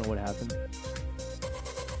making fun of what happened.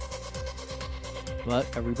 But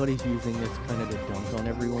everybody's using this kind of to dunk on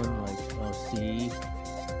everyone, like, oh, see?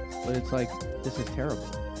 But it's like, this is terrible.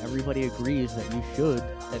 Everybody agrees that you should,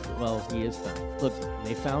 well, he is found. Look,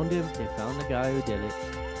 they found him. They found the guy who did it.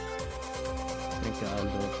 Thank God,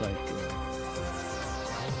 but it's like,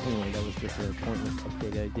 anyway, that was just a pointless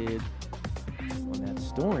update I did on that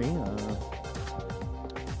story.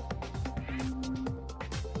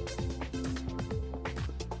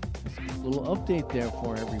 Just a little update there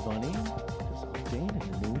for everybody. Just update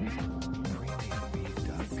in the news.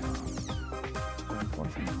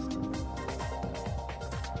 Unfortunate still.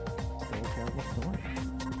 Still a terrible story.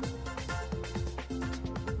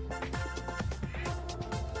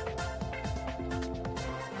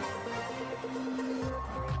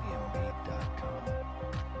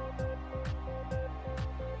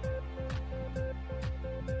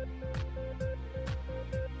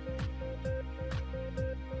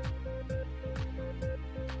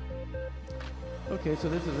 Okay, so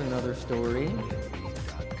this is another story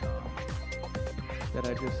that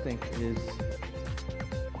I just think is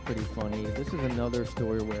pretty funny. This is another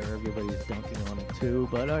story where everybody's dunking on it too,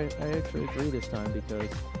 but I actually agree this time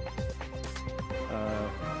because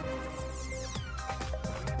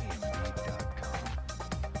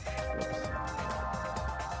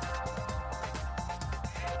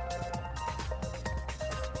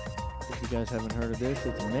if you guys haven't heard of this,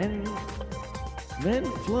 it's Men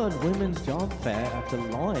flood women's job fair after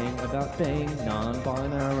lying about being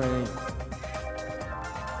non-binary.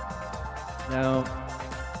 Now,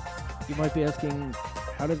 you might be asking,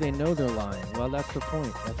 how do they know they're lying? Well, that's the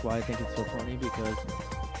point. That's why I think it's so funny, because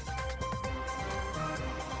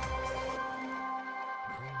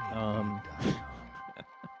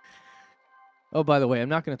oh, by the way, I'm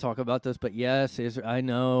not going to talk about this, but yes, I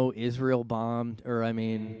know Israel bombed,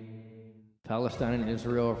 Palestine and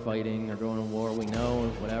Israel are fighting. They're going to war. We know,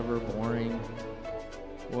 whatever, boring.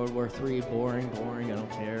 World War III, boring. I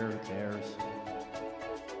don't care. Who cares?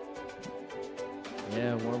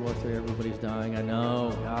 Yeah, World War III, everybody's dying. I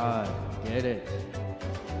know. God, get it.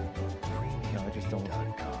 No, I just don't.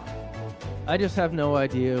 I just have no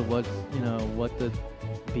idea what the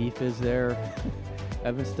beef is there. I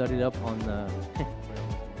haven't studied up on the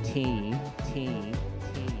tea.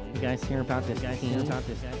 You guys hear about this tea?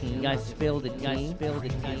 You guys spill the tea?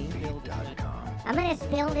 I'm gonna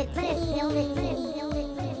spill the tea.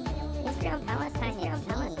 Israel, Palestine,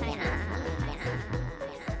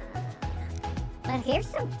 But here's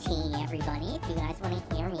some tea, everybody, if you guys want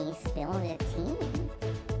to hear me spill the tea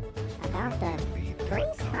about the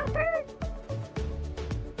Grace Hopper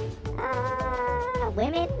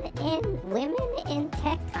Women in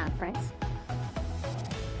Tech Conference.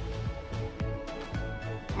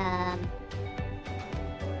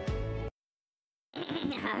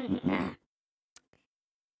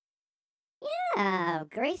 Yeah,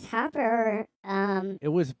 Grace Hopper. It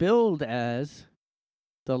was billed as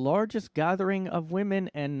the largest gathering of women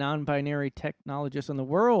and non-binary technologists in the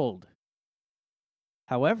world.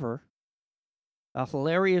 However, a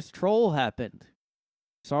hilarious troll happened.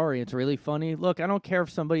 Sorry, it's really funny. Look, I don't care if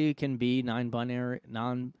somebody can be non-binary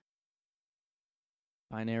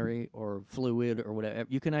or fluid or whatever.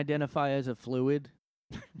 You can identify as a fluid.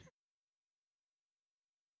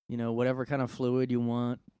 You know, whatever kind of fluid you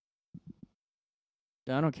want.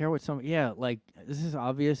 I don't care what this is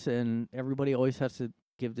obvious, and everybody always has to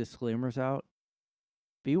give disclaimers out.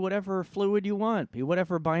 Be whatever fluid you want. Be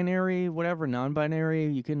whatever binary, whatever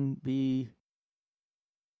non-binary. You can be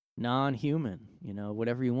non-human,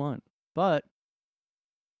 whatever you want. But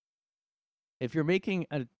if you're making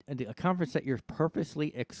a conference that you're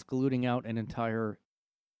purposely excluding out an entire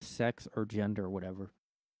sex or gender or whatever,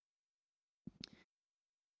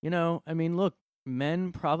 look,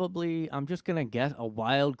 men probably, I'm just gonna guess a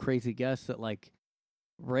wild, crazy guess that like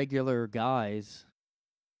regular guys,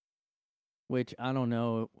 which I don't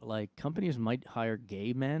know, like companies might hire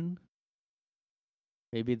gay men.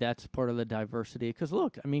 Maybe that's part of the diversity. Because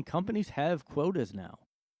look, I mean, companies have quotas now.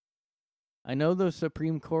 I know the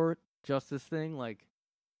Supreme Court justice thing, like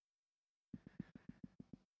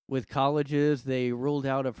with colleges, they ruled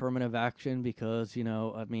out affirmative action because,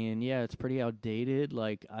 I mean, yeah, it's pretty outdated.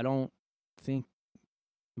 Like, I don't think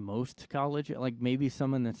most college, like maybe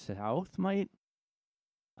some in the South might.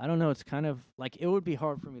 I don't know. It's kind of like it would be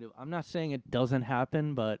hard for me to. I'm not saying it doesn't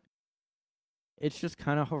happen, but it's just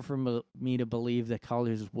kind of hard for me to believe that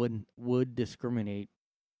colleges would discriminate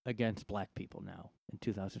against black people now in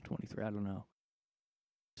 2023. I don't know.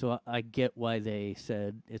 So I get why they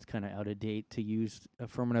said it's kind of out of date to use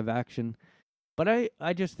affirmative action, but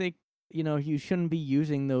I just think you shouldn't be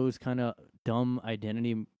using those kind of dumb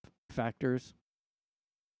identity factors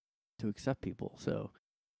to accept people. So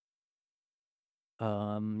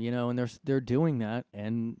and they're doing that,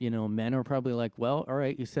 and men are probably like, well, all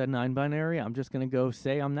right, you said non-binary, I'm just gonna go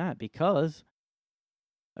say I'm not, because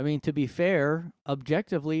I mean, to be fair,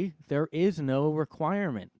 objectively, there is no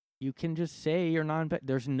requirement. You can just say you're non.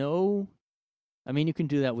 There's no. I mean, you can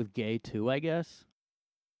do that with gay too, I guess.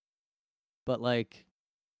 But like,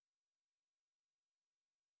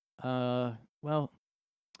 well,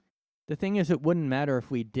 the thing is, it wouldn't matter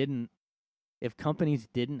if we didn't. If companies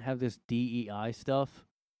didn't have this DEI stuff.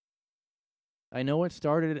 I know it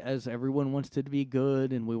started as everyone wants to be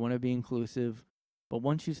good and we want to be inclusive, but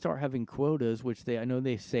once you start having quotas, which I know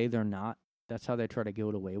they say they're not, that's how they try to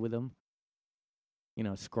get away with them.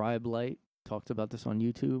 Scribe Light talked about this on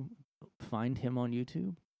YouTube. Find him on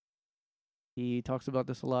YouTube. He talks about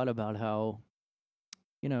this a lot, about how,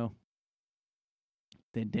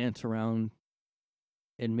 they dance around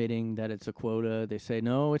admitting that it's a quota. They say,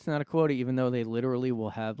 no, it's not a quota, even though they literally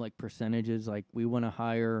will have like percentages, like we want to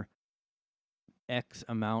hire X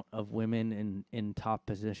amount of women in top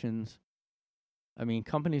positions. I mean,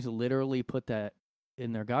 companies literally put that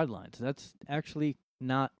in their guidelines. That's actually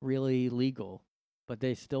not really legal, but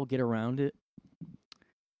they still get around it.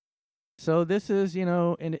 So this is,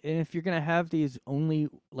 and if you're going to have these only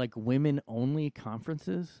like women only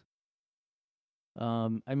conferences,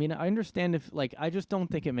 I mean, I understand if like, I just don't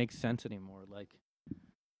think it makes sense anymore. Like,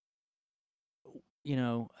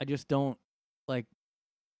 I just don't like,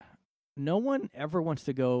 no one ever wants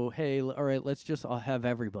to go, hey, all right, let's just have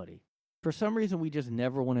everybody. For some reason, we just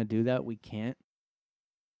never want to do that. We can't.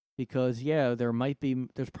 Because, yeah,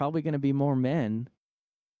 there's probably going to be more men,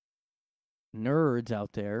 nerds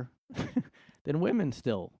out there, than women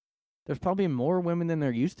still. There's probably more women than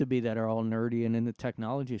there used to be that are all nerdy and into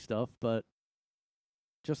technology stuff, but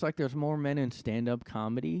just like there's more men in stand-up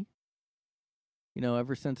comedy,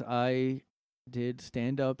 ever since I did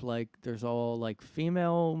stand-up, like, there's all, like,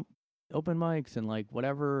 female open mics and, like,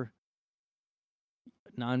 whatever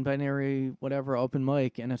non-binary whatever open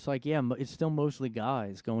mic, and it's like, yeah, it's still mostly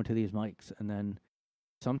guys going to these mics, and then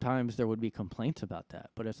sometimes there would be complaints about that,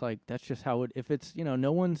 but it's like that's just how it. If it's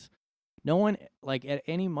no one like at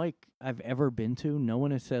any mic I've ever been to, no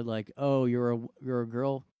one has said like, oh, you're a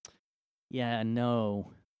girl, yeah,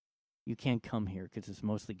 no, you can't come here because it's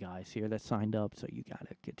mostly guys here that signed up, so you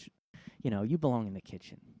gotta get you belong in the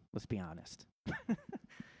kitchen. Let's be honest.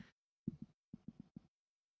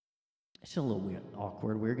 It's a little weird,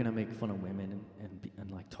 awkward. We're gonna make fun of women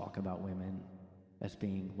and like talk about women as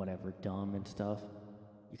being whatever dumb and stuff.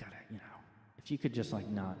 You gotta, if you could just like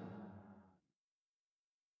not.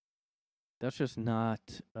 That's just not,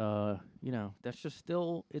 that's just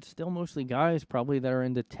still. It's still mostly guys probably that are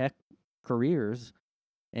into tech careers,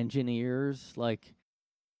 engineers. Like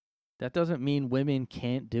that doesn't mean women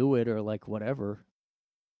can't do it or like whatever.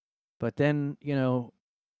 But then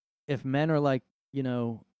if men are like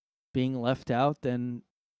being left out, then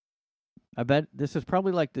I bet this is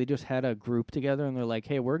probably like they just had a group together and they're like,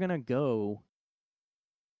 hey, we're just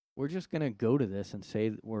going to go to this and say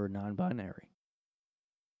that we're non-binary.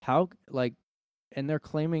 How, like, and they're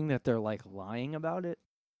claiming that they're like lying about it.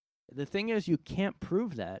 The thing is, you can't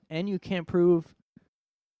prove that. And you can't prove,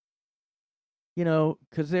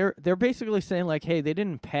 because they're basically saying like, hey, they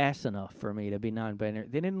didn't pass enough for me to be non-binary.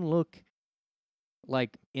 They didn't look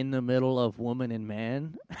like in the middle of woman and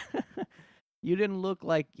man. You didn't look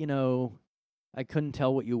like, I couldn't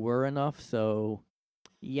tell what you were enough, so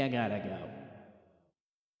you gotta go.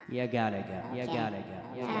 You gotta go. You Okay. gotta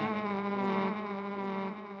go. You gotta go.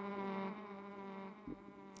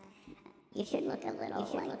 You should look a little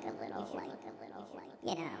like,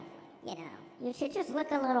 you know, you should just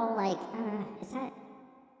look a little like, is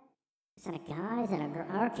Is that a guy? Is that a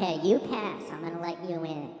girl? Okay, you pass. I'm gonna let you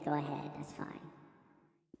in. Go ahead. That's fine.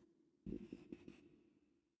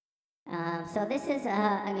 So this is,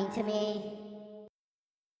 I mean, to me,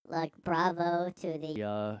 like, bravo to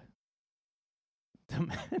the.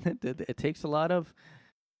 It takes a lot of,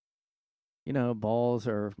 balls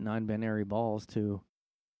or non-binary balls to.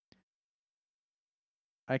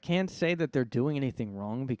 I can't say that they're doing anything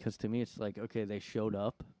wrong because to me it's like, okay, they showed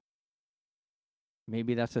up.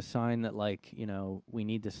 Maybe that's a sign that, like, we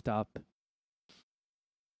need to stop,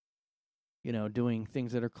 doing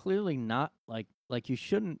things that are clearly not like you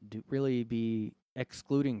shouldn't really be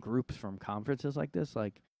excluding groups from conferences like this.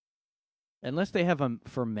 Like, unless they have a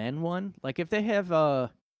for men one, like if they have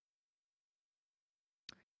a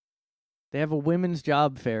women's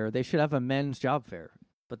job fair, they should have a men's job fair.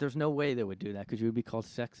 But there's no way they would do that because you would be called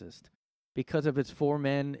sexist. Because if it's for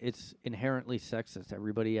men, it's inherently sexist.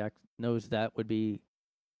 Everybody knows that would be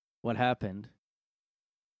what happened.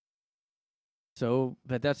 So,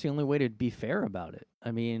 but that's the only way to be fair about it.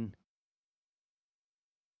 I mean,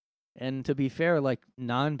 and to be fair, like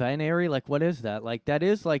non-binary, like what is that? Like that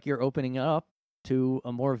is like you're opening up to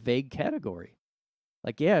a more vague category.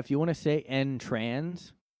 Like, yeah, if you want to say N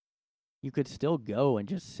trans, you could still go and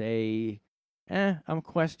just say, I'm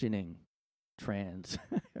questioning trans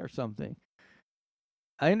or something.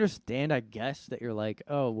 I understand, I guess, that you're like,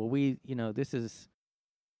 oh, well, this is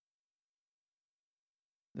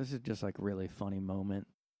just like really funny moment.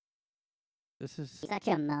 This is such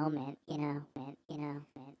a moment,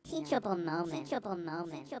 teachable moment, teachable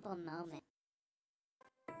moment, teachable moment.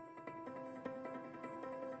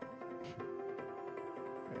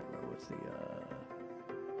 What's the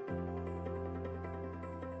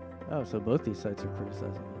Oh, so both these sites are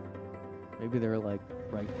criticizing it. Maybe they're like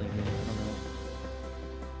right-leaning, I don't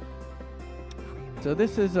know. So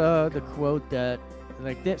this is the quote that,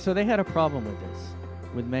 so they had a problem with this,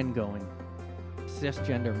 with men going,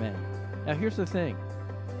 cisgender men. Now here's the thing.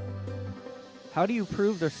 How do you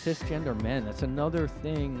prove they're cisgender men? That's another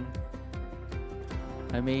thing.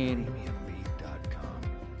 I mean,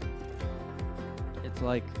 it's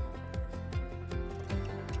like,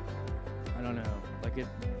 I don't know. Like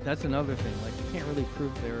that's another thing. Like you can't really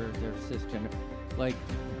prove they're cisgender. Like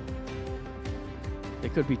they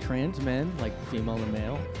could be trans men, like female and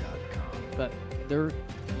male, but they're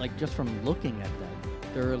like just from looking at them,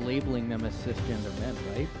 they're labeling them as cisgender men,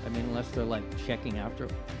 right? I mean, unless they're like checking after.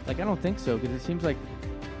 Like I don't think so because it seems like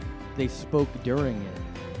they spoke during it.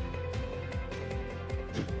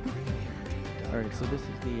 All right, so this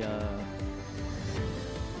is the.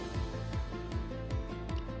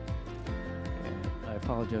 I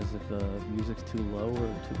apologize if the music's too low or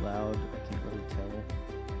too loud. I can't really tell.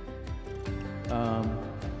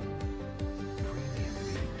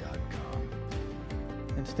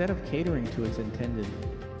 Instead of catering to its intended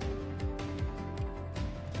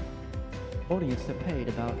audience that paid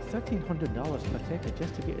about $1,300 per ticket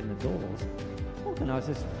just to get in the doors,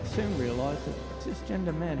 organizers soon realized that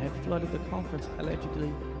cisgender men had flooded the conference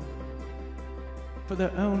allegedly for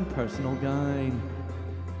their own personal gain.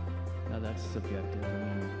 Now that's subjective.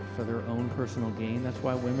 I mean, for their own personal gain, that's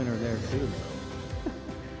why women are there too.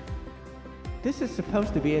 This is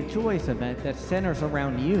supposed to be a joyous event that centers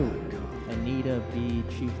around you, Anita B.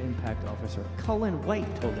 Chief Impact Officer Cullen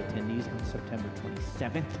White told attendees on September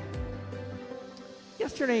 27th.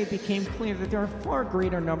 Yesterday, it became clear that there are a far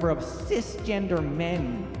greater number of cisgender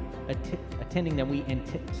men attending than we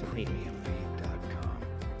anticipated.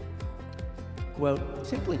 Quote,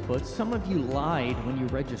 simply put, some of you lied when you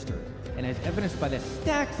registered, and as evidenced by the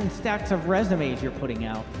stacks and stacks of resumes you're putting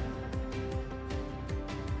out,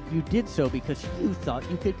 you did so because you thought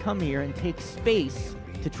you could come here and take space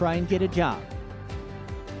to try and get a job,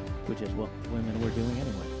 which is what women were doing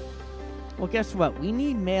anyway. Well, guess what? We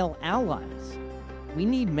need male allies. We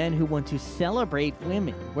need men who want to celebrate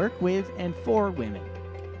women, work with and for women.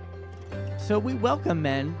 So we welcome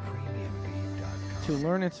men to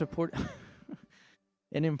learn and support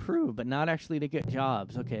and improve, but not actually to get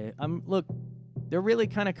jobs. Okay, look, they're really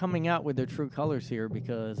kind of coming out with their true colors here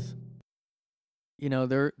because,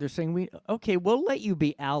 they're saying we'll let you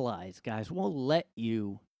be allies, guys. We'll let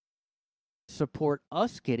you support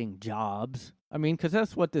us getting jobs. I mean, because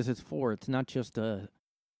that's what this is for. It's not just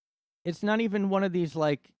it's not even one of these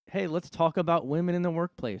like, hey, let's talk about women in the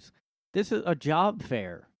workplace. This is a job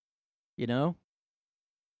fair,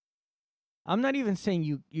 I'm not even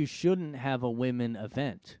saying you shouldn't have a women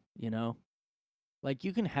event, Like,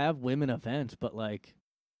 you can have women events, but, like,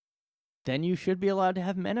 then you should be allowed to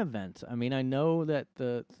have men events. I mean, I know that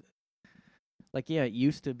it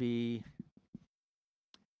used to be,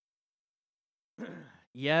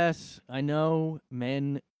 Yes, I know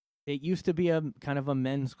men. It used to be a kind of a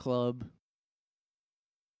men's club.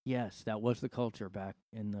 Yes, that was the culture back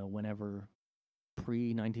in the whenever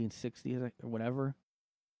pre 1960s or whatever.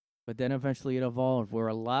 But then eventually it evolved. We're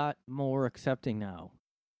a lot more accepting now.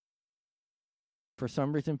 For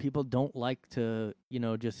some reason, people don't like to,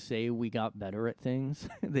 just say we got better at things.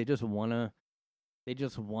 They just wanna. They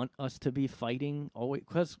just want us to be fighting always.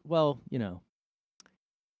 Cause,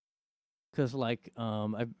 cause like,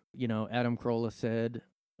 Adam Carolla said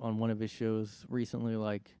on one of his shows recently,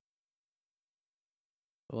 like,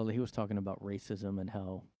 well, he was talking about racism and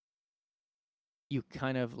how you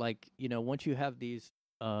kind of like, once you have these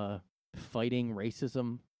fighting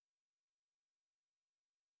racism,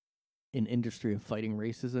 an industry of fighting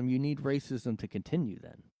racism, you need racism to continue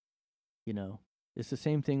then. It's the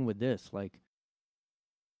same thing with this. Like,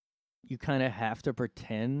 you kind of have to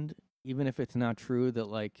pretend, even if it's not true, that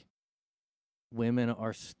like women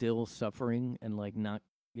are still suffering and like not,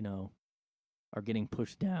 are getting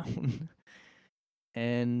pushed down.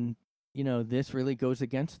 And, this really goes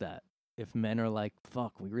against that. If men are like,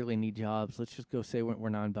 fuck, we really need jobs, let's just go say we're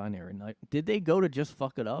non-binary. Like, did they go to just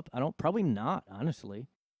fuck it up? Probably not, honestly.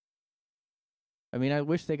 I mean, I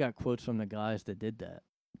wish they got quotes from the guys that did that.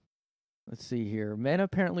 Let's see here. Men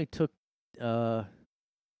apparently took,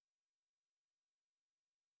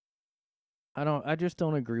 I just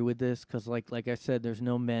don't agree with this because, like I said, there's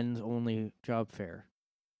no men's only job fair.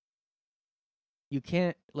 You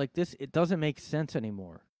can't, like this, it doesn't make sense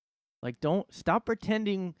anymore. Like, don't, stop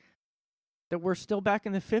pretending that we're still back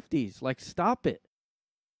in the 50s. Like, stop it.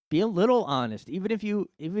 Be a little honest. Even if you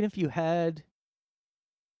had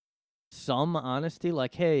some honesty,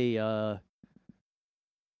 like, hey, we'll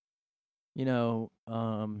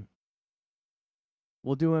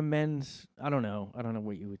do a men's, I don't know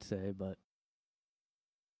what you would say, but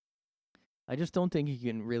I just don't think you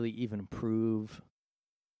can really even prove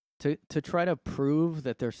to try to prove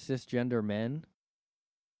that they're cisgender men.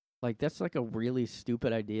 Like, that's like a really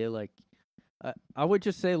stupid idea. Like, I would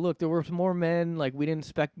just say, look, there were more men. Like, we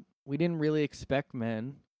didn't really expect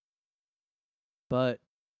men, but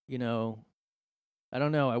I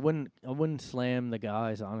don't know. I wouldn't slam the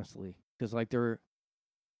guys, honestly, because like they're,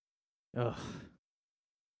 ugh.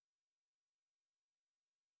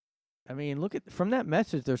 I mean, look at from that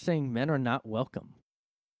message, they're saying men are not welcome,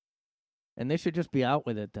 and they should just be out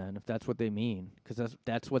with it then, if that's what they mean, because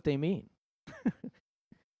that's what they mean.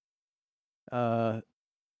 And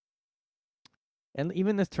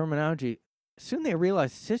even this terminology, soon they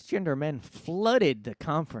realized cisgender men flooded the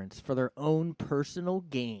conference for their own personal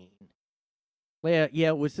gain.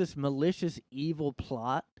 Yeah, was this malicious, evil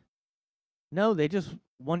plot? No, they just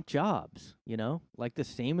want jobs, like the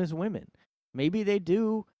same as women. Maybe they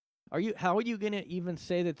do. How are you going to even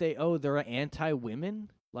say that they're anti-women?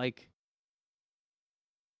 Like,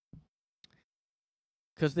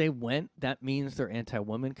 because they went, that means they're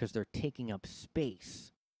anti-women because they're taking up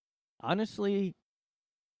space. Honestly,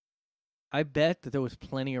 I bet that there was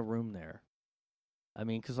plenty of room there. I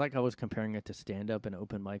mean, because like I was comparing it to stand-up and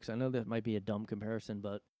open mics. I know that might be a dumb comparison,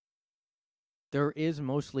 but there is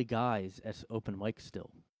mostly guys at open mics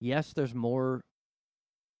still. Yes, there's more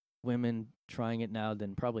women trying it now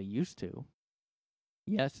than probably used to.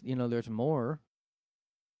 Yes, there's more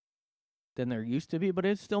than there used to be, but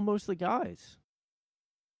it's still mostly guys.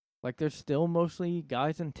 Like, there's still mostly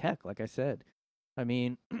guys in tech, like I said. I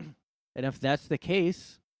mean, and if that's the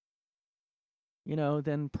case,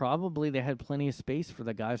 then probably they had plenty of space for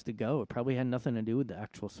the guys to go. It probably had nothing to do with the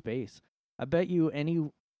actual space. I bet you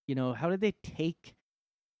how did they take?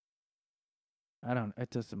 I don't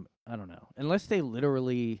know.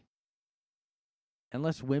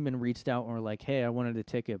 Unless women reached out and were like, hey, I wanted a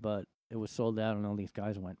ticket, but it was sold out and all these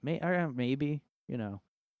guys went. Maybe,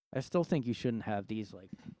 I still think you shouldn't have these like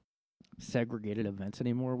segregated events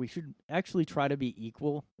anymore. We should actually try to be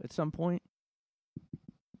equal at some point.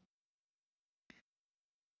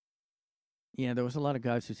 Yeah, there was a lot of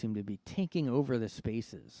guys who seemed to be taking over the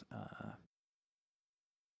spaces.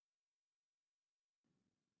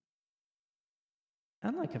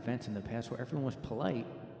 Unlike events in the past where everyone was polite,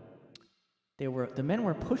 the men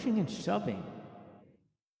were pushing and shoving.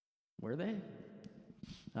 Were they?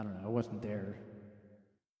 I don't know. I wasn't there.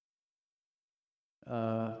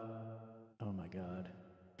 Oh my God.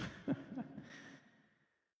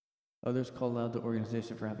 Others called out the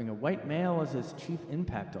organization for having a white male as its chief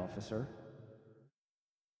impact officer.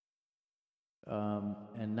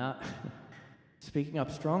 And not speaking up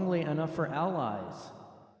strongly enough for allies.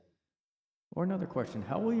 Or another question,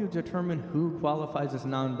 how will you determine who qualifies as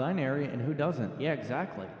non-binary and who doesn't? Yeah,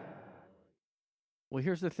 exactly. Well,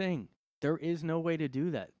 here's the thing. there is no way to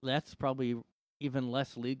do that. That's probably even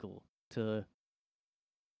less legal to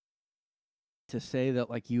say that,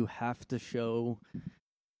 like, you have to show,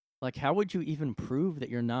 like, how would you even prove that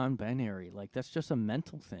you're non-binary? Like, that's just a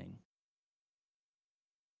mental thing.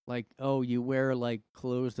 Like, oh, you wear, like,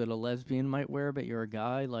 clothes that a lesbian might wear, but you're a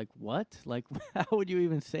guy? Like, what? Like, how would you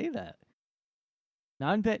even say that?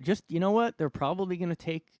 Just, you know what? They're probably going to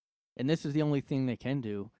take, and this is the only thing they can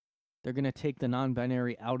do, they're going to take the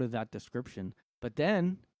non-binary out of that description. But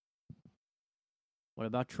then, what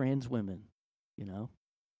about trans women? You know?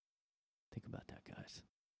 Think about that, guys.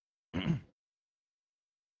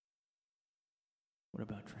 What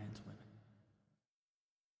about trans women?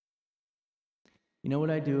 You know what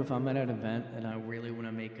I do if I'm at an event and I really want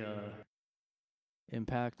to make a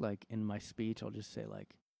impact, like in my speech, I'll just say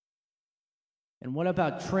like, and what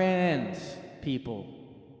about trans people?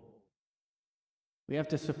 We have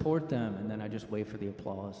to support them. And then I just wait for the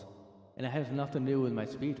applause. And it has nothing to do with my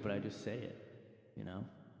speech, but I just say it, you know?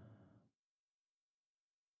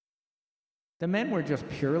 The men were just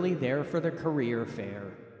purely there for the career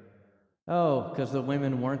fair. Oh, because the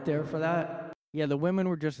women weren't there for that? Yeah, the women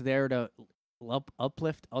were just there to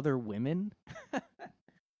uplift other women.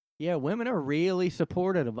 Yeah, women are really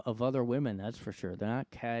supportive of other women, that's for sure. They're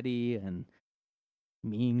not catty and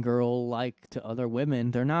mean girl like to other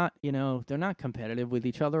women. They're not, they're not competitive with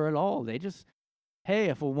each other at all. They just, hey,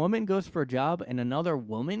 if a woman goes for a job and another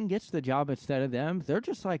woman gets the job instead of them, they're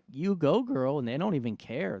just like, you go, girl, and they don't even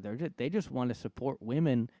care. They just want to support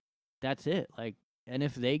women. That's it. Like, and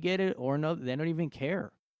if they get it or no, they don't even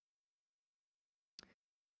care.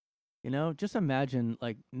 Just imagine,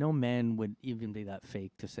 like, no man would even be that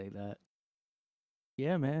fake to say that.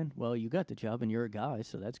 Yeah, man. Well, you got the job and you're a guy,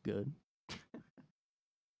 so that's good.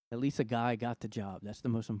 At least a guy got the job. That's the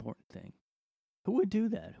most important thing. Who would do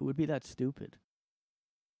that? Who would be that stupid?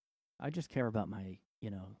 I just care about my,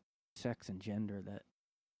 sex and gender. That,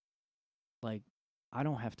 like, I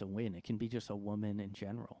don't have to win. It can be just a woman in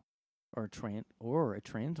general, or a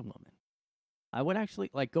trans woman. I would actually,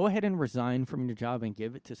 like, go ahead and resign from your job and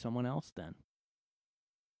give it to someone else then.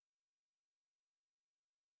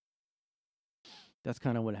 That's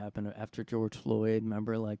kind of what happened after George Floyd.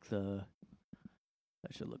 Remember, like, I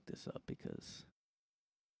should look this up because,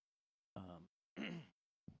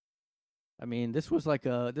 I mean, this was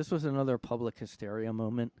another public hysteria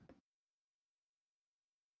moment.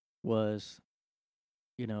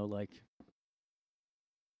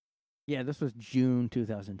 Yeah, this was June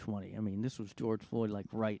 2020. I mean, this was George Floyd, like,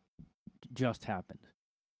 just happened.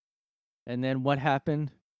 And then what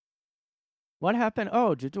happened? What happened?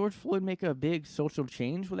 Oh, did George Floyd make a big social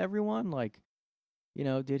change with everyone? Like,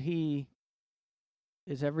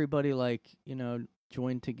 is everybody, like,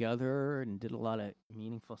 joined together and did a lot of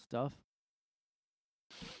meaningful stuff?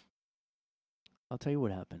 I'll tell you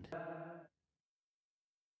what happened.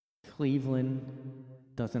 Cleveland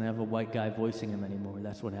doesn't have a white guy voicing him anymore.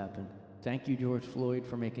 That's what happened. Thank you, George Floyd,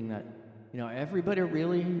 for making that. Everybody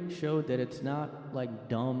really showed that it's not like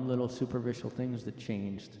dumb little superficial things that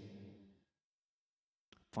changed.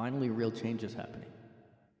 Finally, real change is happening.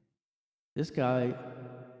 This guy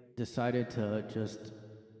decided to just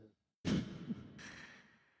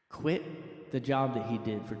quit the job that he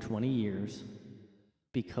did for 20 years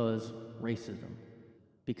because racism,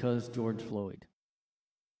 because George Floyd.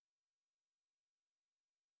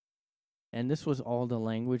 And this was all the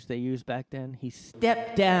language they used back then. He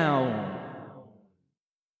stepped down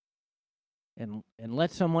and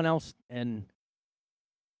let someone else, and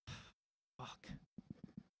fuck.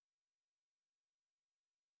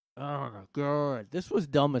 Oh my god. This was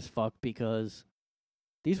dumb as fuck because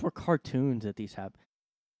these were cartoons that these happened.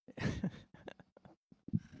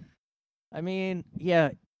 I mean,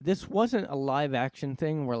 yeah, this wasn't a live action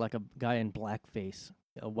thing where, like, a guy in blackface,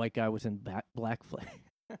 a white guy was in blackface.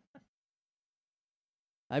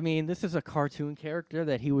 I mean, this is a cartoon character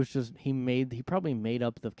that he probably made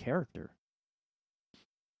up the character.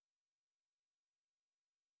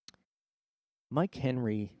 Mike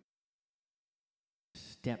Henry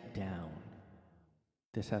stepped down.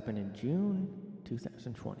 This happened in June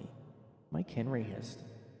 2020. Mike Henry has,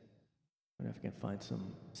 I don't know if I can find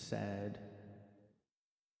some sad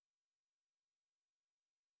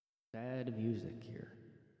music here.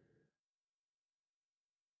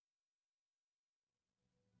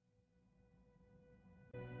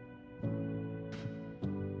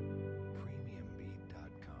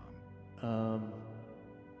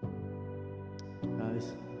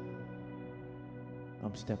 Guys,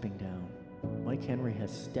 I'm stepping down. Mike Henry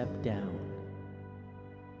has stepped down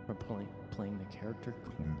from playing the character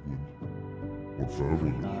Cleveland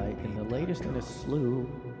in the latest in a slew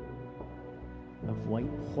of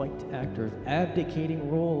white actors abdicating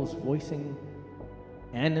roles voicing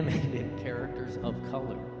animated characters of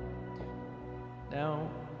color. Now,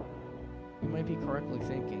 you might be correctly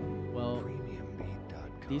thinking, well,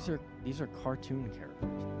 these are cartoon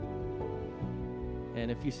characters. And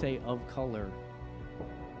if you say of color,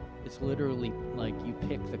 it's literally like you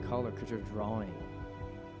pick the color because you're drawing.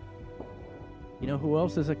 You know who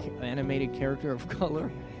else is an animated character of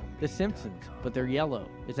color? The Simpsons, but they're yellow.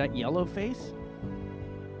 Is that yellow face?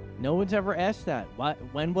 No one's ever asked that.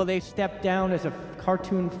 When will they step down as a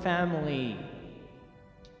cartoon family?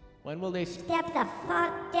 When will they Step the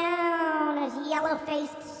fuck down as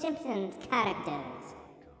yellow-faced Simpsons characters.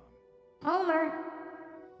 Homer.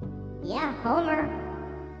 Yeah, Homer.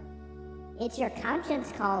 It's your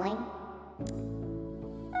conscience calling.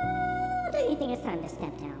 Do you think it's time to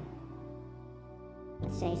step down?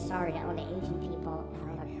 Let's say sorry to all the Asian people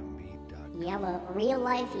and all the yellow,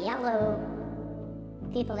 real-life yellow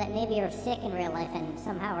people that maybe are sick in real life and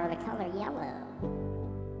somehow are the color yellow.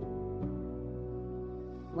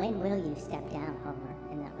 When will you step down, Homer,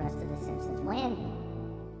 and the rest of the Simpsons? When?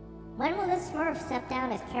 When will the Smurfs step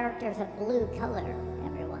down as characters of blue color,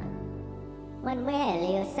 everyone? When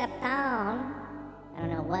will you step down? I don't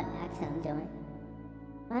know what accent I'm doing.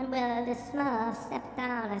 When will the Smurfs step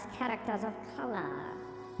down as characters of color?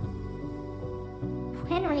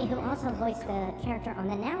 Henry, who also voiced the character on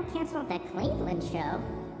the now canceled The Cleveland Show,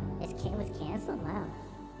 was canceled? Wow.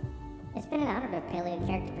 It's been an honor to play the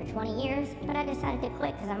character for 20 years, but I decided to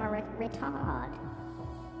quit because I'm a retard.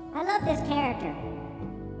 I love this character,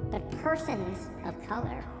 but persons of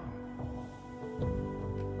color.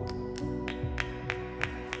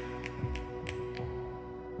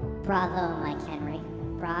 Bravo, Mike Henry.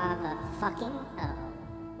 Bravo fucking oh.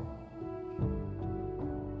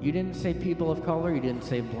 You didn't say people of color, you didn't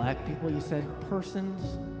say black people, you said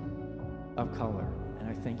persons of color. And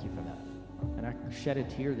I thank you for that. And I shed a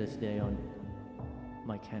tear this day on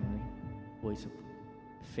Mike Henry, voice of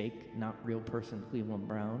fake, not real person Cleveland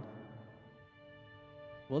Brown.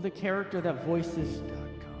 Will the character that voices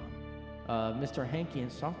Mr. Hanky in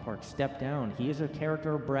South Park step down? He is a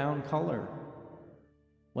character of brown color.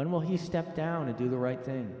 When will he step down and do the right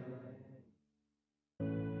thing?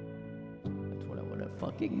 That's what I want to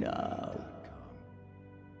fucking know.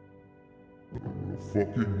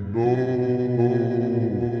 Fucking no.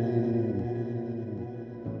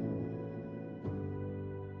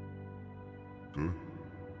 Okay.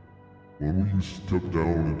 When will you step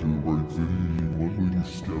down and do the right thing? When will you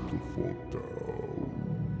step the fuck down?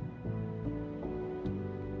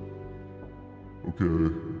 Okay.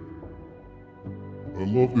 I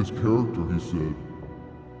love this character, he said.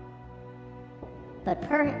 But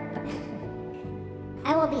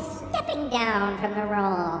I will be stepping down from the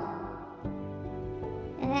role.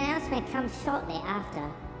 And the announcement comes shortly after.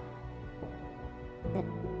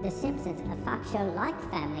 The Simpsons, a Fox show like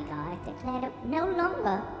Family Guy, declared it no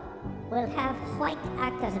longer will have white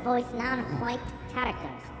actors voice non-white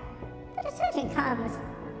characters. The decision comes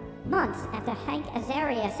months after Hank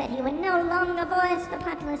Azaria said he would no longer voice the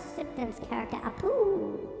popular Simpsons character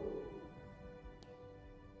Apu,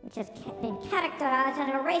 which has been characterized as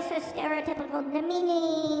a racist, stereotypical,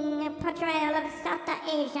 demeaning portrayal of South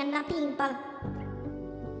Asian people.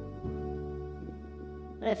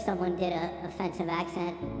 What if someone did an offensive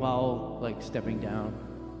accent? While, like, stepping down.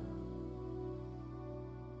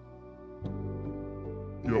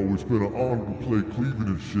 Yo, it's been an honor to play Cleveland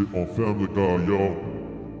and shit on Family Guy, y'all.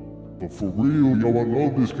 But for real, yo, I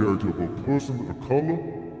love this character, but persons of color,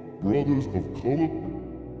 brothers of color,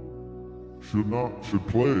 should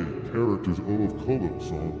play characters of color,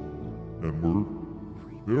 son, and word.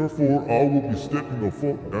 Therefore, I will be stepping the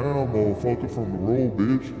fuck down, motherfucker, from the role,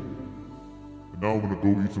 bitch. And now I'm gonna go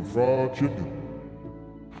eat some fried chicken.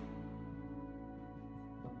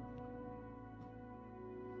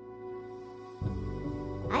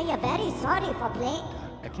 I am very sorry for playing.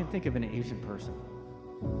 I can't think of an Asian person.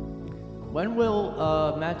 When will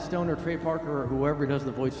Matt Stone or Trey Parker or whoever does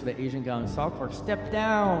the voice for the Asian guy in South Park step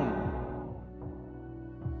down?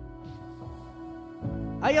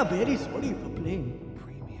 I am very sorry for playing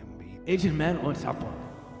Asian man on South Park.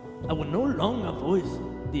 I will no longer voice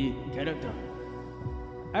the character.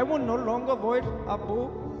 I will no longer voice Apu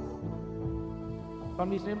from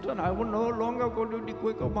the Simpsons. I will no longer go to the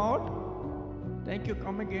quick amount. Thank you,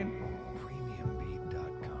 come again.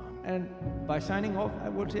 And by signing off, I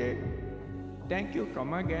would say, thank you,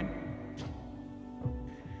 come again.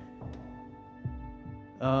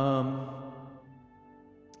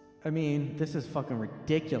 I mean, this is fucking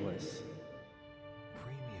ridiculous.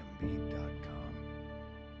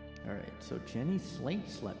 All right, so Jenny Slate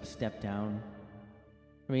stepped down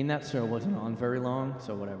I mean, that show wasn't on very long,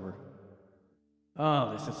 so whatever.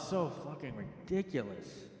 Oh, this is so fucking ridiculous.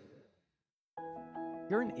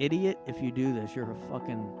 You're an idiot if you do this. You're a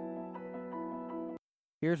fucking...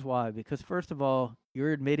 Here's why. Because first of all,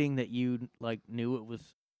 you're admitting that you, like, knew it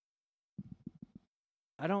was...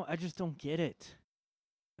 I just don't get it.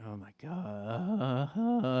 Oh my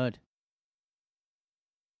god.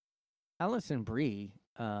 Alison Brie,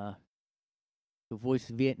 who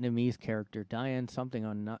voiced Vietnamese character Diane something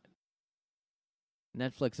on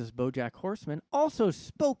Netflix's BoJack Horseman, also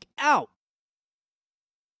spoke out,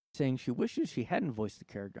 saying she wishes she hadn't voiced the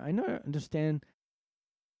character. I understand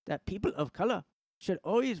that people of color should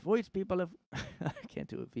always voice people of... I can't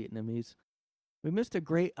do it Vietnamese. We missed a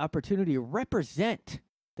great opportunity to represent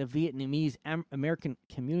the Vietnamese American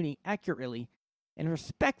community accurately and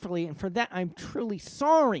respectfully, and for that I'm truly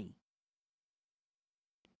sorry.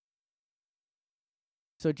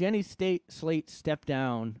 So Jenny Slate stepped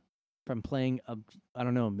down from playing a, I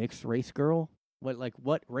don't know, mixed race girl?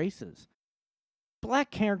 What races? Black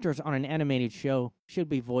characters on an animated show should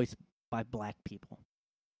be voiced by black people.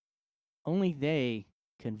 Only they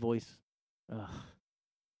can voice... Ugh.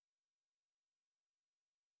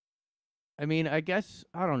 I mean, I guess,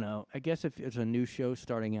 I don't know. I guess if it's a new show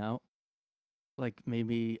starting out, like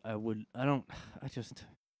maybe I would,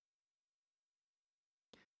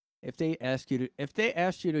 if they asked you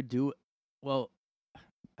to do, well,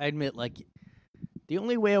 I admit, like, the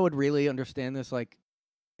only way I would really understand this, like,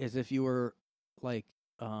 is if you were, like,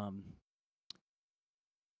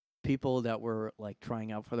 people that were, like,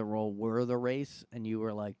 trying out for the role were the race, and you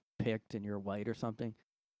were, like, picked and you're white or something.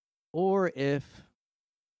 Or if,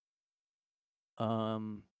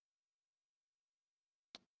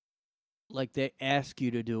 like, they ask you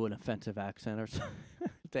to do an offensive accent or something.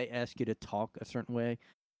 They ask you to talk a certain way.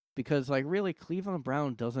 Because, like, really, Cleveland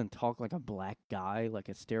Brown doesn't talk like a black guy, like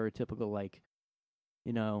a stereotypical, like,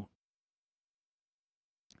 you know,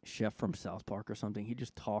 chef from South Park or something. He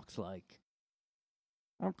just talks like,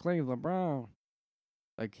 I'm Cleveland Brown.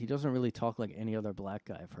 Like, he doesn't really talk like any other black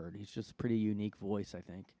guy I've heard. He's just a pretty unique voice, I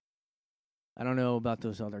think. I don't know about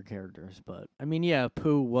those other characters, but, I mean, yeah,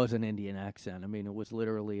 Pooh was an Indian accent. I mean, it was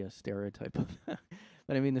literally a stereotype of that.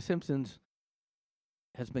 But, I mean, The Simpsons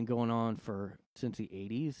has been going on since the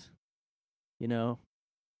 80s, you know?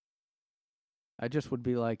 I just would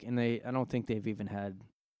be like, and I don't think they've even had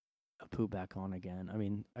a Pooh back on again. I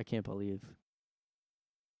mean, I can't believe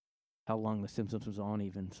how long The Simpsons was on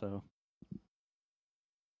even, so.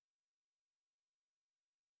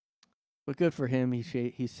 But good for him, he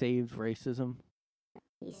saved racism.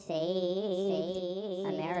 He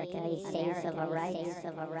saved America. He saved civil rights.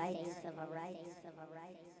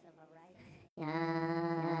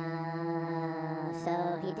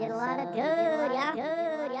 So he did a lot of good, yeah.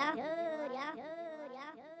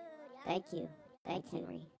 Thank you,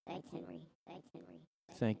 Henry. Thank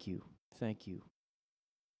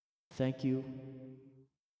you.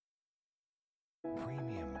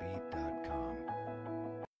 Premiumbeat.com.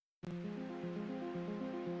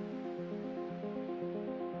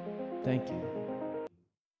 Thank you.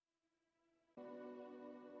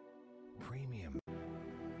 Premium.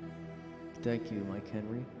 Thank you, Mike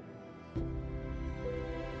Henry.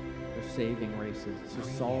 For saving racism, for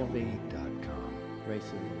solving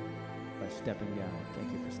racism by stepping down.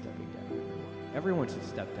 Thank you for stepping down, everyone should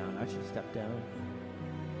step down. I should step down.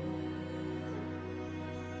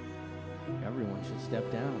 Everyone should step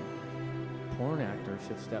down. Porn actors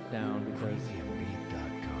should step down because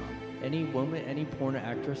any porn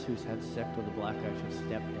actress who's had sex with a black guy should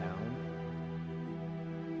step down.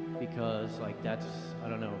 Because, like, that's, I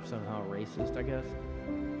don't know, somehow racist, I guess.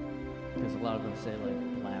 Because a lot of them say,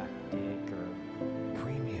 like, black dick or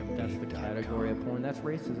that's the category of porn. That's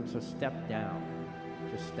racism, so step down.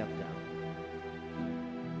 Just step down.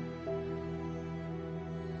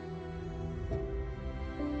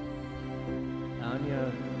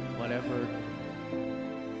 Anya, whatever.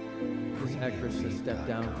 This actress should step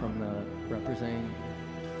down from the representing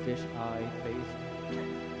fish eye face.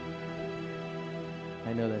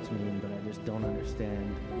 I know that's mean, but I just don't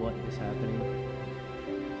understand what is happening.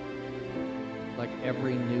 Like,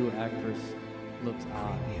 every new actress looks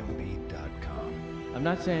odd. Premiumbeat.com. I'm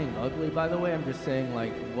not saying ugly, by the way. I'm just saying,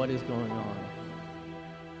 like, what is going on?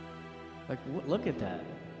 Like, look at that.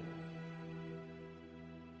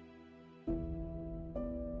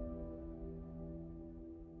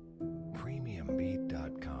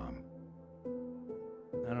 Premiumbeat.com.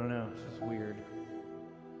 I don't know. It's just weird.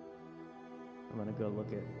 I'm gonna go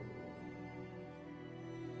look at.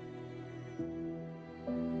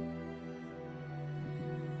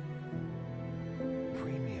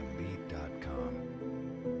 Premiumbeat.com.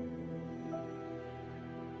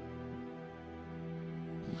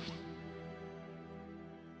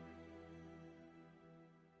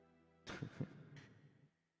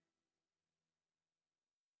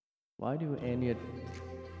 Why do Anya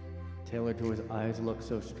Taylor-Joy's eyes look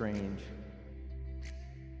so strange?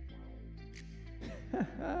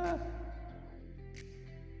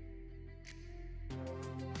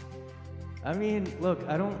 I mean, look,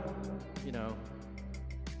 I don't, you know,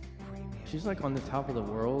 she's like on the top of the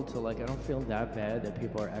world, so like I don't feel that bad that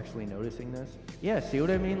people are actually noticing this. Yeah, see what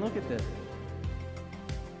I mean? Look at this.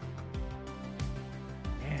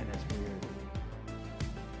 Man, that's weird.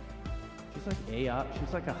 She's like AI,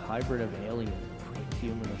 she's like a hybrid of alien,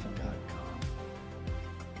 human or something.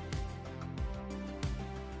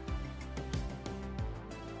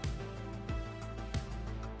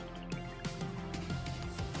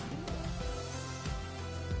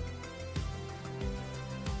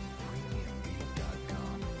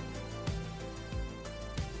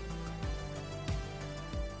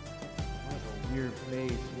 Weird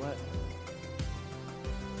face, what?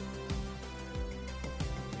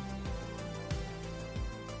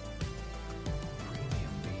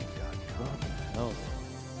 What the hell?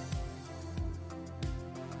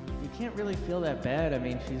 You can't really feel that bad. I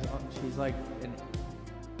mean, she's like an...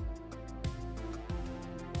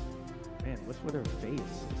 Man, what's with her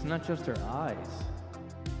face? It's not just her eyes.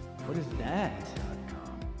 What is that?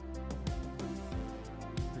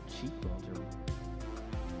 Her cheekbones are...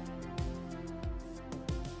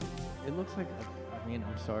 It looks like, I mean,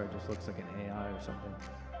 I'm sorry, it just looks like an AI or something.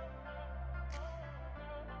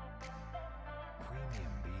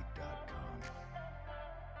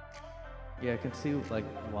 Yeah, I can see, like,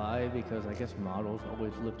 why, because I guess models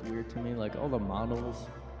always looked weird to me. Like, all the models,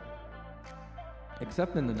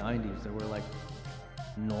 except in the 90s, there were, like,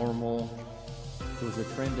 normal, there was a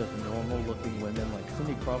trend of normal-looking women. Like,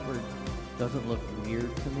 Cindy Crawford doesn't look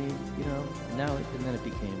weird to me, you know? Now, and then it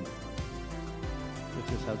became... It's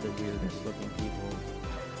just how the weirdest looking people.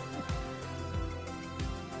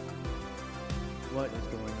 What is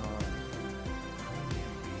going on?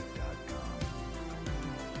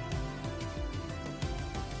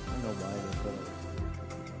 I don't know why they put it.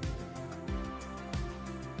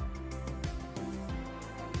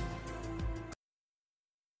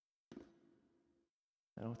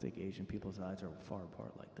 I don't think Asian people's eyes are far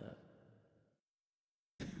apart like that.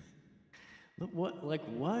 Look,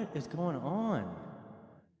 what is going on?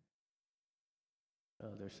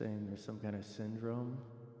 Oh, they're saying there's some kind of syndrome.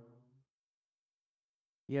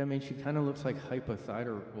 Yeah, I mean, she kind of looks like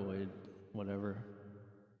hypothyroid, whatever.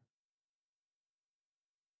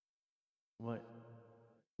 What?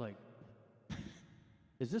 Like,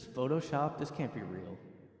 is this Photoshop? This can't be real.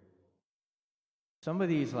 Some of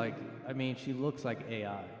these, like, I mean, she looks like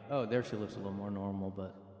AI. Oh, there she looks a little more normal,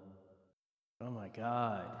 but... Oh my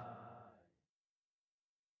God.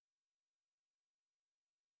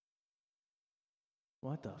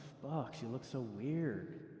 What the fuck? She looks so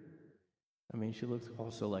weird. I mean, she looks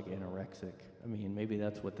also like anorexic. I mean, maybe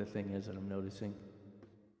that's what the thing is that I'm noticing.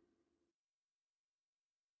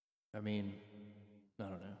 I mean, I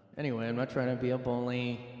don't know. Anyway, I'm not trying to be a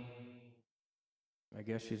bully. I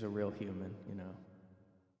guess she's a real human, you know.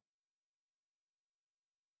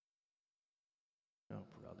 Oh,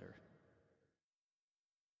 brother.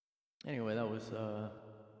 Anyway, that's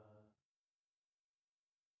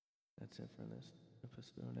it for this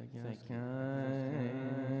episode, I guess.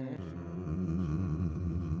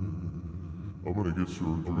 I'm gonna get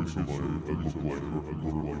surgery so I look like her.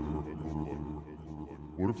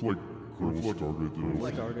 What if like girls started to...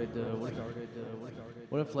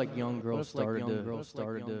 What if like young girls started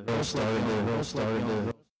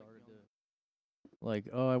like,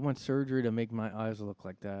 oh, I want surgery to make my eyes look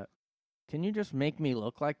like that. Can you just make me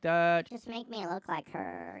look like that? Just make me look like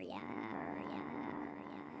her, yeah.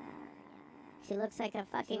 She looks like a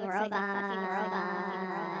fucking robot.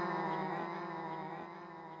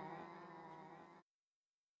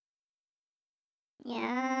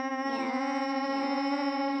 Yeah.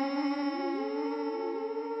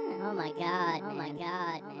 Oh my God. Oh my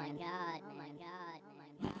God. Oh my God. Oh my God. Oh my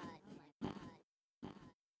God.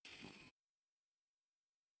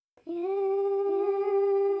 Yeah.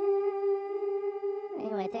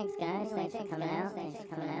 Anyway, thanks guys. Thanks for coming out. Thanks for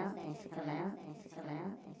coming out. Thanks for coming out. Thanks for coming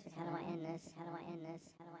out. Thanks for... How do I end this? How do I end this?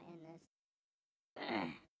 How do I end this?